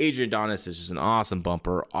 And Adrian Adonis is just an awesome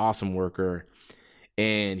bumper, awesome worker.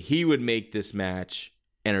 And he would make this match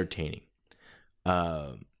entertaining.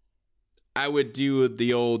 I would do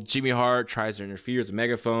the old Jimmy Hart tries to interfere with the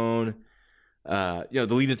megaphone. The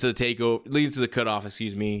lead into the cutoff,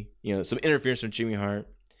 some interference from Jimmy Hart.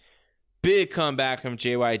 Big comeback from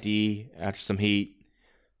JYD after some heat.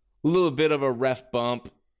 A little bit of a ref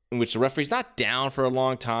bump in which the referee's not down for a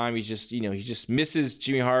long time. He just misses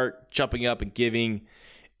Jimmy Hart jumping up and giving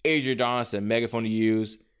Adrian Adonis a megaphone to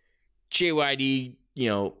use. JYD,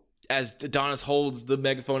 as Adonis holds the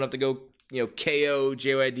megaphone up to go, KO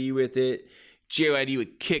JYD with it. JYD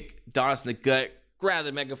would kick Adonis in the gut, grab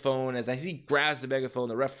the megaphone. As he grabs the megaphone,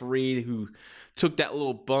 the referee who took that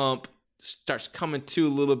little bump starts coming to a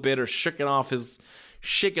little bit, or shaking off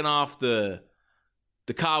the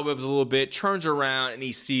cobwebs a little bit, turns around, and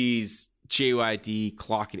he sees JYD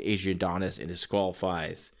clocking Adrian Adonis and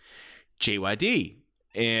disqualifies JYD.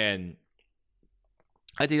 And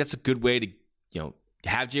I think that's a good way to,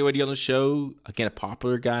 have JYD on the show. Again, a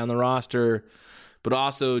popular guy on the roster, but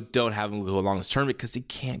also don't have him go along this tournament because he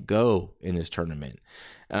can't go in this tournament.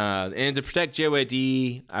 And to protect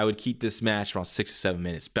JYD, I would keep this match around 6 to 7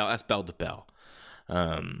 minutes. That's bell to bell.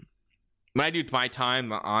 When I do my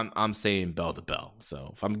time, I'm saying bell to bell.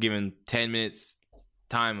 So if I'm giving 10 minutes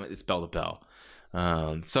time, it's bell to bell.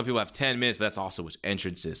 Some people have 10 minutes, but that's also which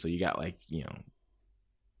entrances. So you got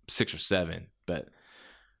 6 or 7. But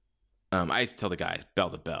I used to tell the guys bell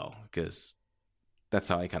to bell because that's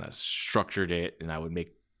how I kind of structured it. And I would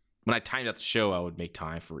when I timed out the show, I would make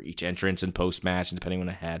time for each entrance and post match, and depending on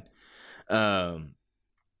what I had.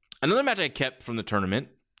 Another match I kept from the tournament,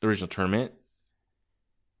 the original tournament,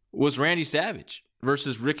 was Randy Savage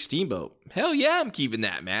versus Rick Steamboat. Hell yeah, I'm keeping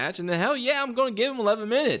that match. And then hell yeah, I'm going to give him 11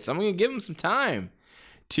 minutes. I'm going to give him some time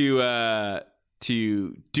to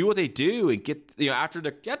do what they do and get, after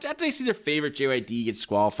they see their favorite JYD get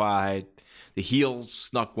disqualified, the heels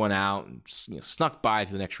snuck one out and snuck by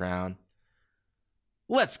to the next round.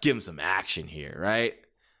 Let's give them some action here, right?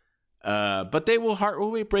 But they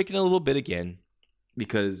will be breaking a little bit again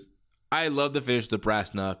because I love the finish of the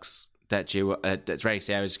brass knucks that Randy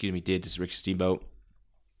Savage, did to Rick Steamboat.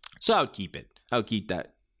 So I would keep it. I would keep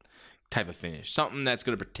that type of finish. Something that's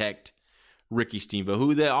going to protect Ricky Steamboat,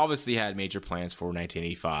 who they obviously had major plans for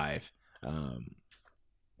 1985.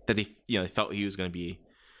 That they felt he was going to be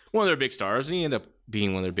one of their big stars, and he ended up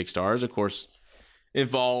being one of their big stars. Of course,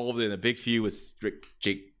 involved in a big feud with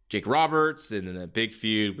Jake Roberts, and then a big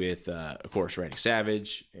feud with, of course, Randy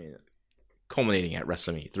Savage, culminating at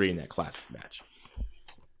WrestleMania 3 in that classic match.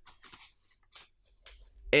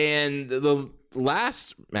 And the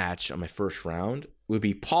last match on my first round would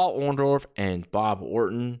be Paul Orndorff and Bob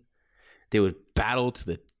Orton. They would battle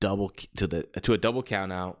to a double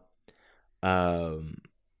count out. The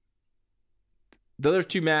other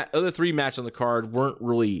three matches on the card weren't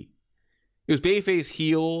really. It was babyface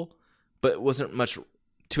heel, but it wasn't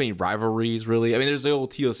too many rivalries really. I mean, there's the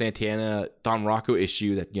old Tito Santana Don Morocco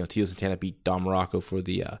issue that Tito Santana beat Don Morocco for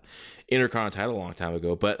the Intercontinental title a long time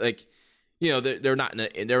ago, but they're not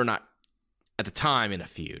at the time in a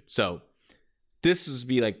feud. So this would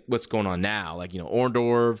be like what's going on now.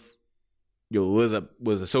 Orndorff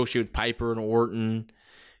was associated with Piper and Orton,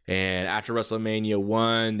 and after WrestleMania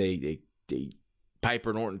 1, they Piper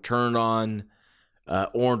and Orton turned on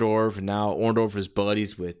Orndorff, and now Orndorff is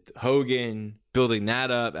buddies with Hogan, building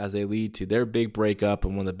that up as they lead to their big breakup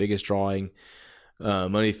and one of the biggest drawing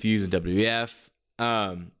money feuds in WWF.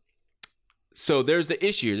 So there's the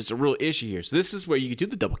issue. There's a real issue here. So this is where you can do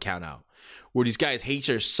the double count out, where these guys hate each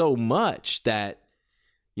other so much that,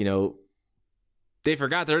 they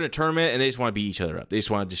forgot they're in a tournament and they just want to beat each other up. They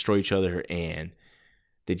just want to destroy each other, and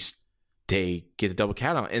they get the double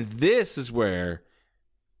count out. And this is where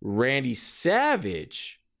Randy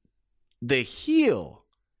Savage, the heel,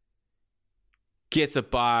 gets a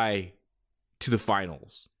bye to the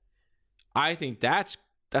finals. I think that's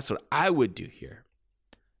what I would do here.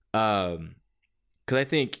 Because I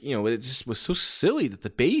think, it just was so silly that the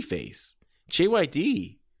babyface,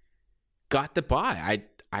 JYD, got the bye.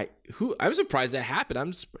 I'm surprised that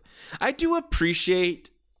happened. I do appreciate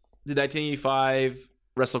the 1985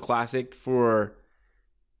 Wrestle Classic for.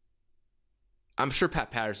 I'm sure Pat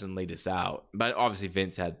Patterson laid this out, but obviously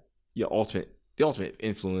Vince had the ultimate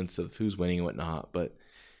influence of who's winning and whatnot. But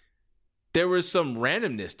there was some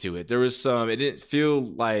randomness to it. It didn't feel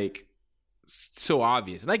like so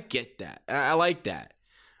obvious, and I get that. I like that.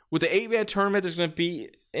 With the 8-man tournament, there's going to be,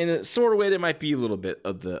 in a sort of way, there might be a little bit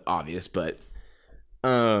of the obvious, but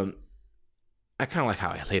I kind of like how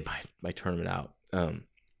I laid my tournament out.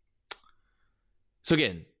 So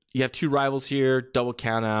again, you have two rivals here, double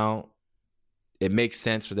count out. It makes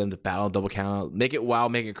sense for them to battle double count out. Make it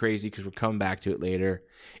wild, make it crazy, because we're coming back to it later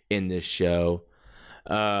in this show.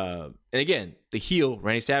 And again, the heel,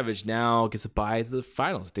 Randy Savage, now gets a bye to the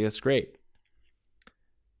finals. I think that's great.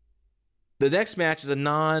 The next match is a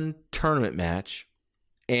non-tournament match,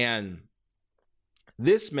 and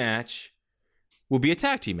this match will be a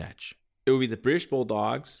tag team match. It will be the British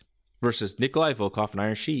Bulldogs versus Nikolai Volkov and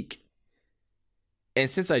Iron Sheik. And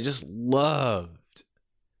since I just loved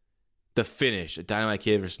the finish of Dynamite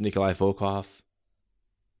Kid versus Nikolai Volkov,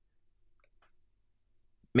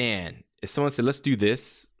 man, if someone said, let's do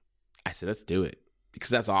this, I said, let's do it, because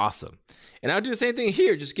that's awesome. And I would do the same thing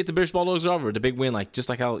here. Just get the British Bulldogs over, the big win, just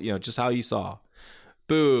how you saw.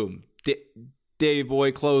 Boom. Davey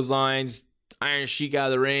Boy clotheslines, Iron Sheik out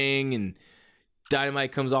of the ring, and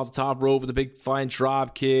Dynamite comes off the top rope with a big fine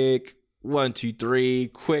drop kick. 1, 2, 3.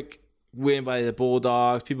 Quick win by the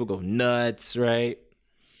Bulldogs. People go nuts, right?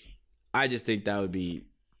 I just think that would be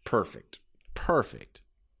perfect. Perfect.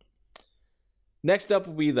 Next up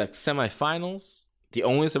will be the semifinals. The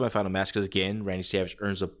only semifinal match, because again, Randy Savage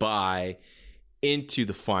earns a bye into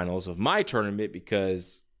the finals of my tournament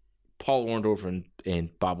because Paul Orndorff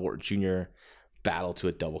and Bob Orton Jr. battle to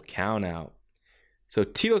a double count out. So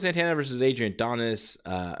Tito Santana versus Adrian Adonis.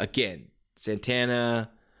 Again, Santana,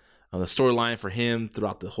 on the storyline for him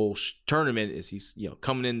throughout the whole tournament is he's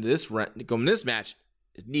coming into this match,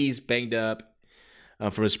 his knees banged up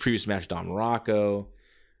from his previous match with Don Morocco.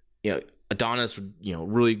 Adonis would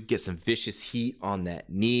really get some vicious heat on that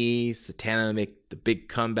knee. Santana make the big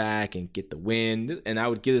comeback and get the win. And I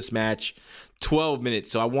would give this match 12 minutes.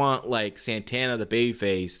 So I want Santana, the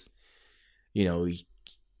babyface,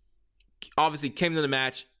 obviously came to the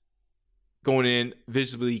match going in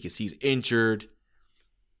visibly. You can see he's injured.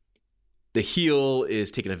 The heel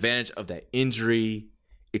is taking advantage of that injury.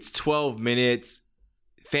 It's 12 minutes.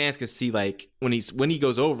 Fans can see like when he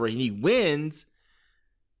goes over and he wins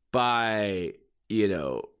by,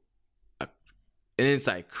 an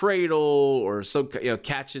inside cradle or some,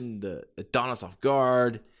 catching the Adonis off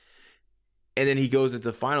guard. And then he goes into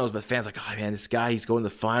the finals, but fans like, oh man, this guy, he's going to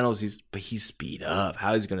the finals. He's beat up.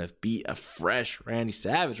 How is he going to beat a fresh Randy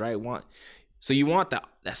Savage, right? So you want that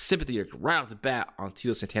sympathy right off the bat on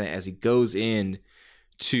Tito Santana as he goes in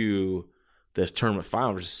to the tournament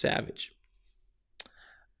final versus Savage.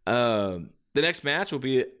 The next match will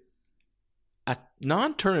be a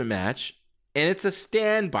non-tournament match, and it's a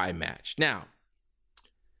standby match. Now,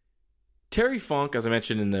 Terry Funk, as I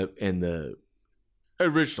mentioned in the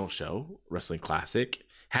original show, Wrestling Classic,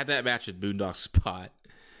 had that match with Moondog Spot.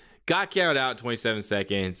 Got counted out in 27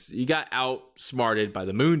 seconds. You got outsmarted by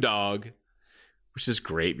the Moondog, which is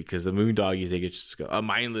great because the Moondog, you think it's just a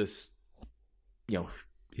mindless,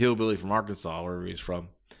 hillbilly from Arkansas, wherever he's from.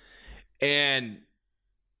 And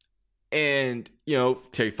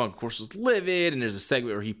Terry Funk, of course, was livid, and there's a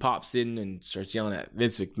segment where he pops in and starts yelling at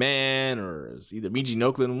Vince McMahon, or it's either Meiji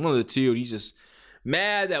Oakland, one of the two, and he's just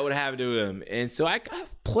mad that would happen to him. And so I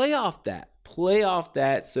play off that.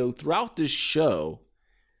 So throughout this show,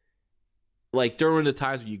 like during the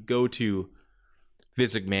times when you go to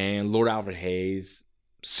Vince McMahon, Lord Alfred Hayes,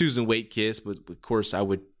 Susan Wakekiss, but of course I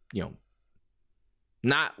would,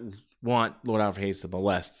 not want Lord Alfred Hayes to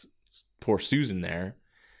molest poor Susan there.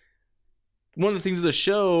 One of the things of the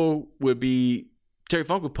show would be Terry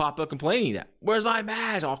Funk would pop up complaining that, where's my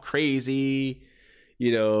match? All crazy,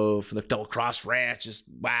 for the Double Cross Ranch, just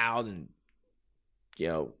wild. And,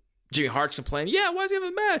 Jimmy Hart's complaining, yeah, why does he have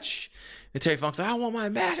a match? And Terry Funk's like, I want my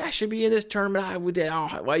match. I should be in this tournament.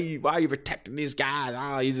 Why are you protecting these guys?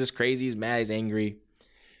 Oh, he's just crazy. He's mad. He's angry.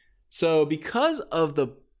 So because of the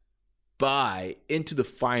bye into the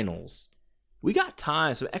finals, we got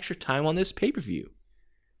some extra time on this pay-per-view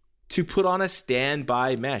to put on a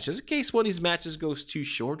standby match. Just in case one of these matches goes too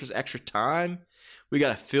short, there's extra time. We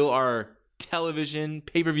got to fill our television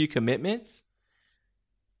pay-per-view commitments.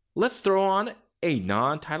 Let's throw on a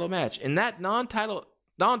non-title match. And that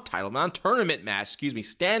non-tournament match,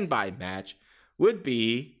 standby match would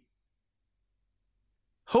be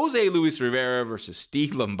Jose Luis Rivera versus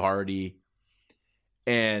Steve Lombardi.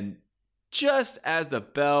 And just as the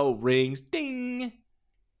bell rings, ding,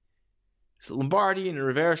 so Lombardi and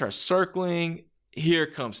Rivera start circling. Here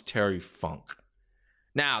comes Terry Funk.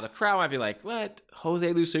 Now, the crowd might be like, what?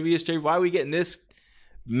 Jose Luis Rivera, why are we getting this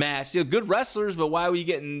match? Good wrestlers, but why are we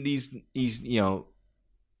getting these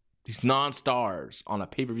non-stars on a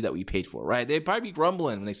pay-per-view that we paid for, right? They'd probably be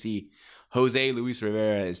grumbling when they see Jose Luis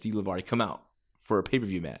Rivera and Steve Lombardi come out for a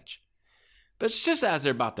pay-per-view match. But it's just as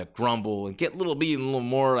they're about to grumble and get a little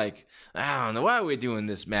more like, I don't know, why are we doing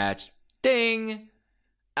this match? Ding!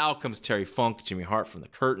 Out comes Terry Funk, Jimmy Hart from the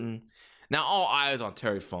curtain. Now all eyes on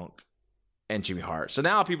Terry Funk and Jimmy Hart. So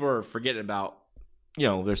now people are forgetting about,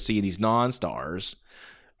 they're seeing these non-stars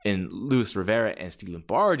in Luis Rivera and Steve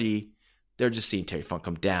Lombardi. They're just seeing Terry Funk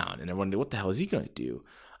come down. And they're wondering, what the hell is he going to do?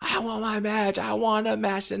 I want my match. I want a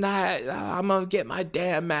match tonight. I'm going to get my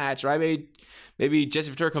damn match. Right? Maybe Jesse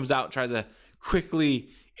Ventura comes out and tries to quickly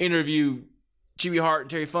interview Jimmy Hart and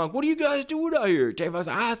Terry Funk. What are you guys doing out here? Terry Funk's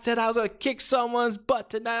like, I said I was going to kick someone's butt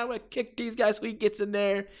tonight. I'm going to kick these guys. So he gets in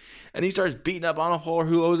there and he starts beating up on a whole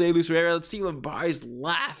Jose Luis Rivera. Steve Lombardi's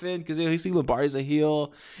laughing because Steve Lombardi's a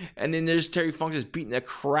heel. And then there's Terry Funk just beating the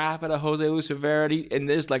crap out of Jose Luis Rivera. And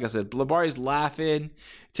there's, like I said, Lombardi's laughing.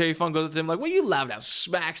 Terry Funk goes to him like, what are you laughing at?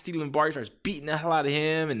 Smacks Steve Lombardi, starts beating the hell out of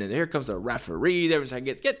him. And then here comes the referee. Everyone's like,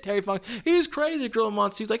 get Terry Funk. He's crazy. Gorilla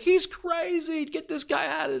Monsoon's like, he's crazy. Get this guy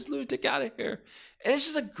out of this lunatic out of here. And it's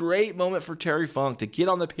just a great moment for Terry Funk to get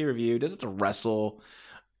on the pay-per-view, doesn't have to wrestle,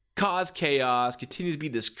 cause chaos, continue to be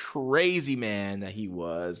this crazy man that he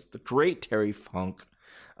was, the great Terry Funk.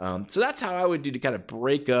 So that's how I would do to kind of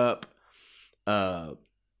break up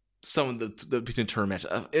some of the between tournament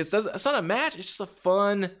matches. It's not a match, it's just a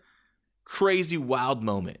fun, crazy, wild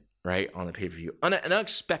moment, right, on the pay-per-view. An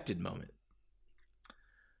unexpected moment.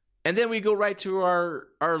 And then we go right to our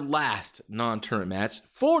last non-tournament match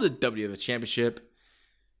for the WWF Championship.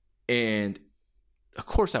 And, of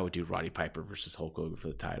course, I would do Roddy Piper versus Hulk Hogan for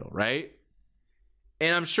the title, right?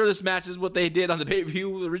 And I'm sure this match is what they did on the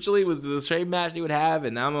pay-per-view originally, was the same match they would have,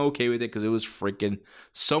 and I'm okay with it because it was freaking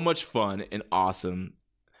so much fun and awesome.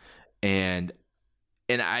 And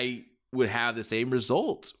I would have the same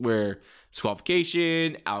result where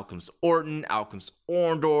disqualification, out comes Orton, out comes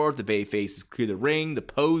Orndorff, the bay faces clear the ring, the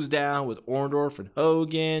pose down with Orndorff and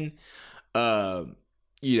Hogan.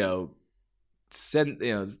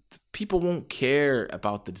 People won't care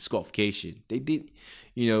about the disqualification. They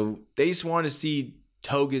just want to see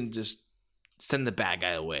Hogan just send the bad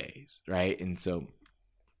guy away, right? And so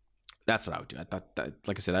that's what I would do. I thought that,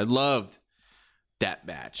 like I said, I loved that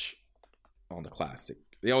match on the Classic.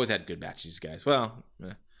 They always had good matches, these guys. Well,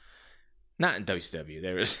 not in WCW.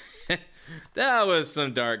 There was that was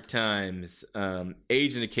some dark times.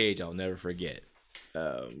 Age in the Cage, I'll never forget.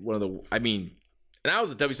 And I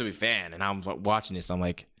was a WCW fan, and I'm watching this. I'm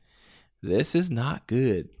like, this is not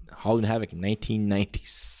good. Halloween Havoc in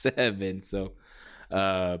 1997. So,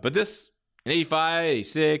 but this in 85,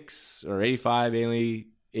 86, or 85, mainly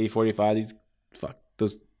 84, 85.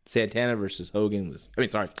 Those Santana versus Hogan was. I'm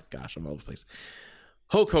all over the place.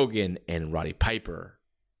 Hulk Hogan and Roddy Piper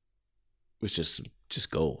was just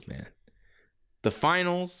gold, man. The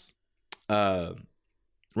finals,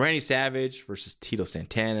 Randy Savage versus Tito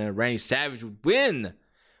Santana. Randy Savage would win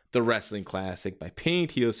the Wrestling Classic by pinning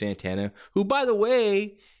Tito Santana, who, by the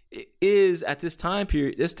way, is at this time,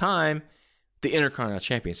 the Intercontinental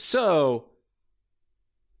Champion. So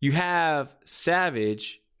you have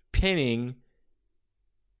Savage pinning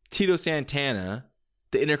Tito Santana,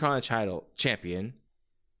 the Intercontinental Champion,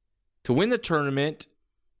 to win the tournament,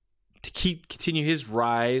 to continue his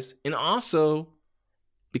rise, and also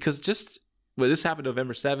because this happened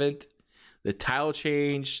November 7th, the title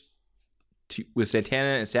change with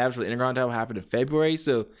Santana and Savage for the Intercontinental happened in February.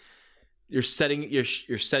 So you're setting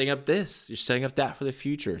up this, you're setting up that for the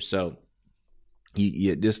future. So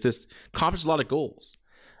you just accomplished a lot of goals.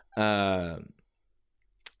 And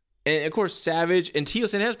of course, Savage and Tito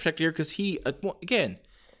Santana's protected here because he, again,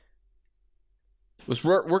 was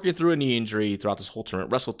working through a knee injury throughout this whole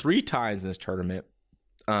tournament. Wrestled 3 times in this tournament.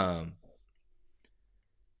 And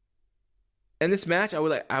this match,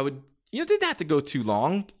 didn't have to go too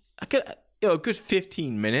long. I could, a good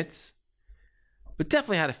 15 minutes, but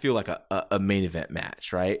definitely had to feel like a main event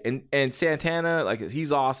match, right? And Santana, like,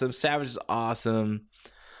 he's awesome. Savage is awesome.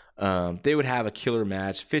 They would have a killer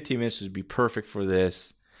match. 15 minutes would be perfect for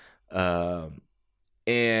this.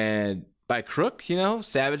 And by crook,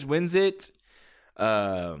 Savage wins it.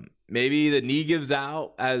 Maybe the knee gives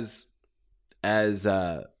out as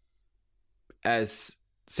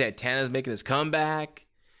Santana's making his comeback.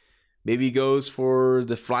 Maybe he goes for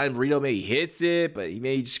the flying burrito. Maybe he hits it, but he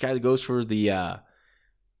maybe just kind of goes for the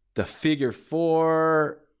figure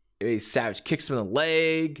 4. Maybe Savage kicks him in the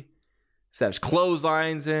leg. Savage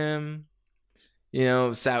clotheslines him.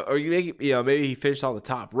 Maybe he finished on the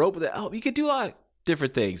top rope with it. Oh, you could do a lot of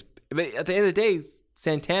different things. But at the end of the day,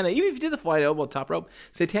 Santana, even if he did the flying elbow on top rope,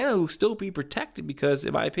 Santana will still be protected because,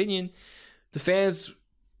 in my opinion, the fans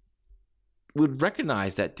would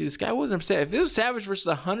recognize that, dude, this guy wasn't upset. If it was Savage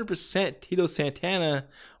versus 100% Tito Santana,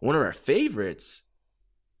 one of our favorites,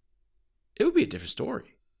 it would be a different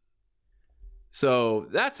story. So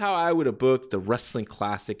that's how I would have booked the Wrestling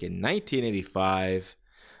Classic in 1985.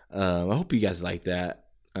 I hope you guys like that.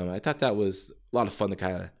 I thought that was a lot of fun to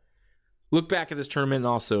kind of look back at this tournament and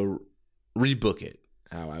also rebook it,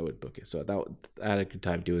 how I would book it. So I had a good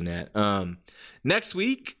time doing that. Next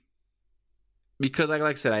week, because like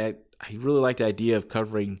I said, I really like the idea of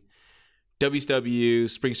covering WCW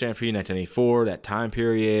Spring Stampede 1984, that time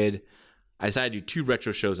period. I decided to do 2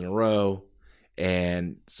 retro shows in a row,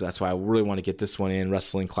 and so that's why I really want to get this one in,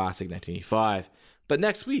 Wrestling Classic 1985. But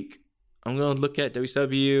next week, I'm going to look at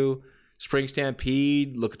WCW Spring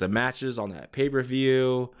Stampede, look at the matches on that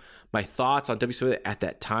pay-per-view, my thoughts on WCW at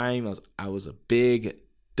that time. I was a big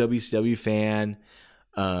WCW fan.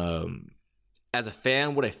 As a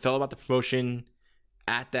fan, what I felt about the promotion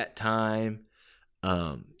at that time,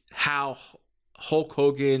 how Hulk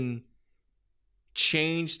Hogan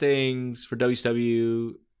changed things for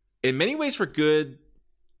WCW in many ways for good,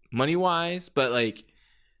 money-wise, but like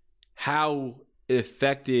how it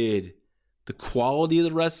affected the quality of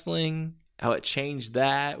the wrestling, how it changed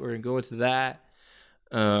that. We're going to go into that.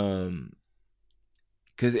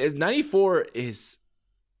 Because 94 is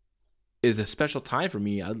a special time for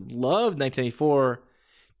me. I loved 1994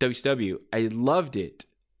 WCW. I loved it.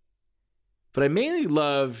 But I mainly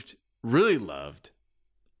really loved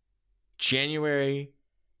January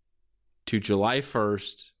to July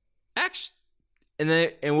 1st. Actually,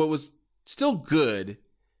 and what was still good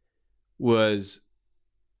was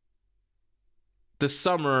the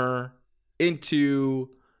summer into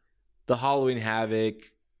the Halloween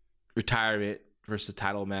Havoc retirement versus the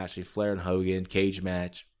title match, Flair and Hogan cage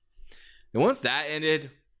match. And once that ended,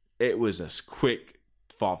 it was a quick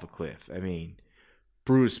fall off a cliff. I mean,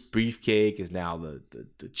 Brutus Beefcake is now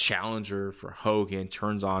the challenger for Hogan,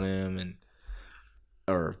 turns on him,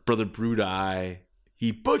 or Brother Brudai.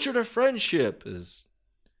 He butchered a friendship, as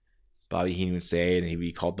Bobby Heenan would say, and he'd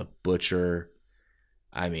be called the Butcher.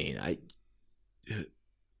 I mean,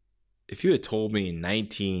 if you had told me in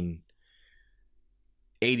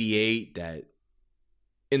 1988 that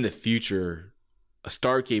in the future a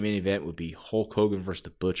Starrcade main event would be Hulk Hogan versus the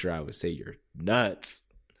Butcher, I would say you're nuts.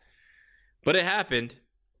 But it happened,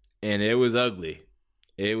 and it was ugly.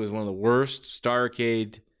 It was one of the worst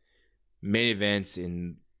Starrcade main events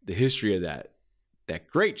in the history of that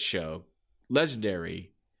great show,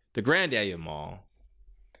 legendary, the Granddaddy of them all.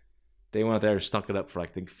 They went out there and stunk it up for, I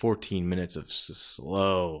think, 14 minutes of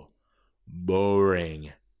slow,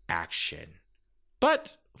 boring action.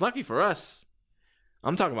 But lucky for us,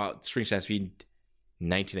 I'm talking about Spring Stampede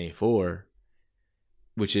 1984,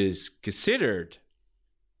 which is considered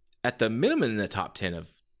at the minimum in the top 10 of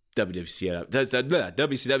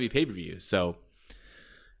WCW pay-per-view. So,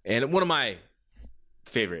 and one of my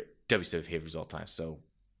favorite WCW pay-per-views of all time. So,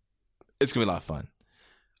 it's going to be a lot of fun.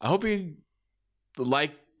 I hope you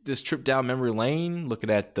like this trip down memory lane, looking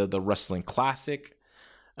at the Wrestling Classic.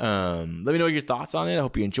 Let me know your thoughts on it. I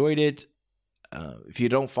hope you enjoyed it. If you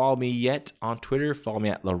don't follow me yet on Twitter, follow me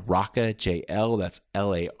at LaRoccaJL. That's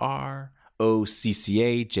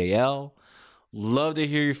LAROCCAJL. Love to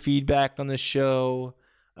hear your feedback on the show.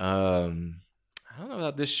 I don't know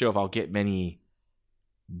about this show if I'll get many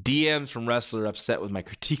DMs from wrestler upset with my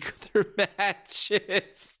critique of their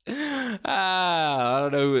matches. I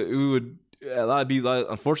don't know who would. A lot of people,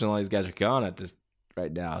 unfortunately, a lot of these guys are gone at this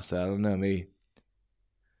right now. So I don't know. Maybe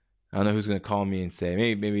I don't know who's going to call me and say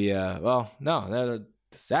maybe. Well, no.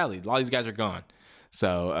 Sadly, a lot of these guys are gone.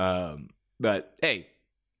 So, but hey,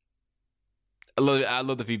 I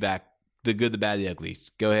love the feedback, the good, the bad, the ugly.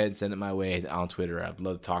 Go ahead and send it my way on Twitter. I'd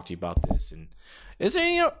love to talk to you about this. And is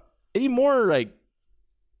there any more like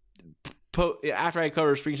after I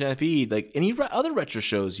cover Spring Stampede, like any other retro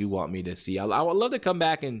shows you want me to see? I would love to come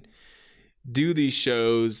back and do these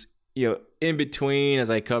shows, in between as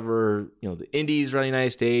I cover, the indies around the United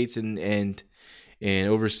States and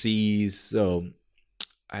overseas. So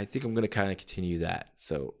I think I'm going to kind of continue that.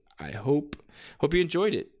 So I hope you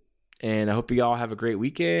enjoyed it, and I hope you all have a great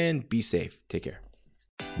weekend. Be safe. Take care.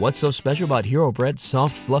 What's so special about Hero Bread's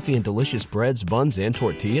soft, fluffy, and delicious breads, buns, and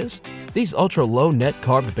tortillas? These ultra-low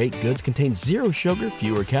net-carb baked goods contain zero sugar,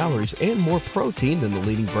 fewer calories, and more protein than the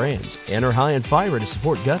leading brands, and are high in fiber to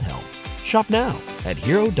support gut health. Shop now at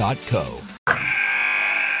Hero.co.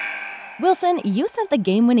 Wilson, you sent the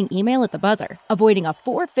game-winning email at the buzzer, avoiding a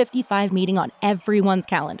 4:55 meeting on everyone's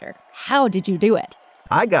calendar. How did you do it?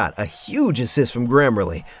 I got a huge assist from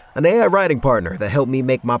Grammarly, an AI writing partner that helped me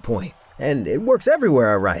make my point. And it works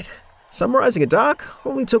everywhere I write. Summarizing a doc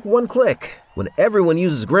only took one click. When everyone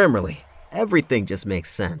uses Grammarly, everything just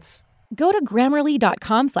makes sense. Go to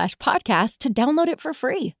Grammarly.com/podcast to download it for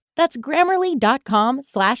free. That's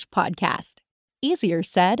Grammarly.com/podcast. Easier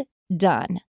said, done.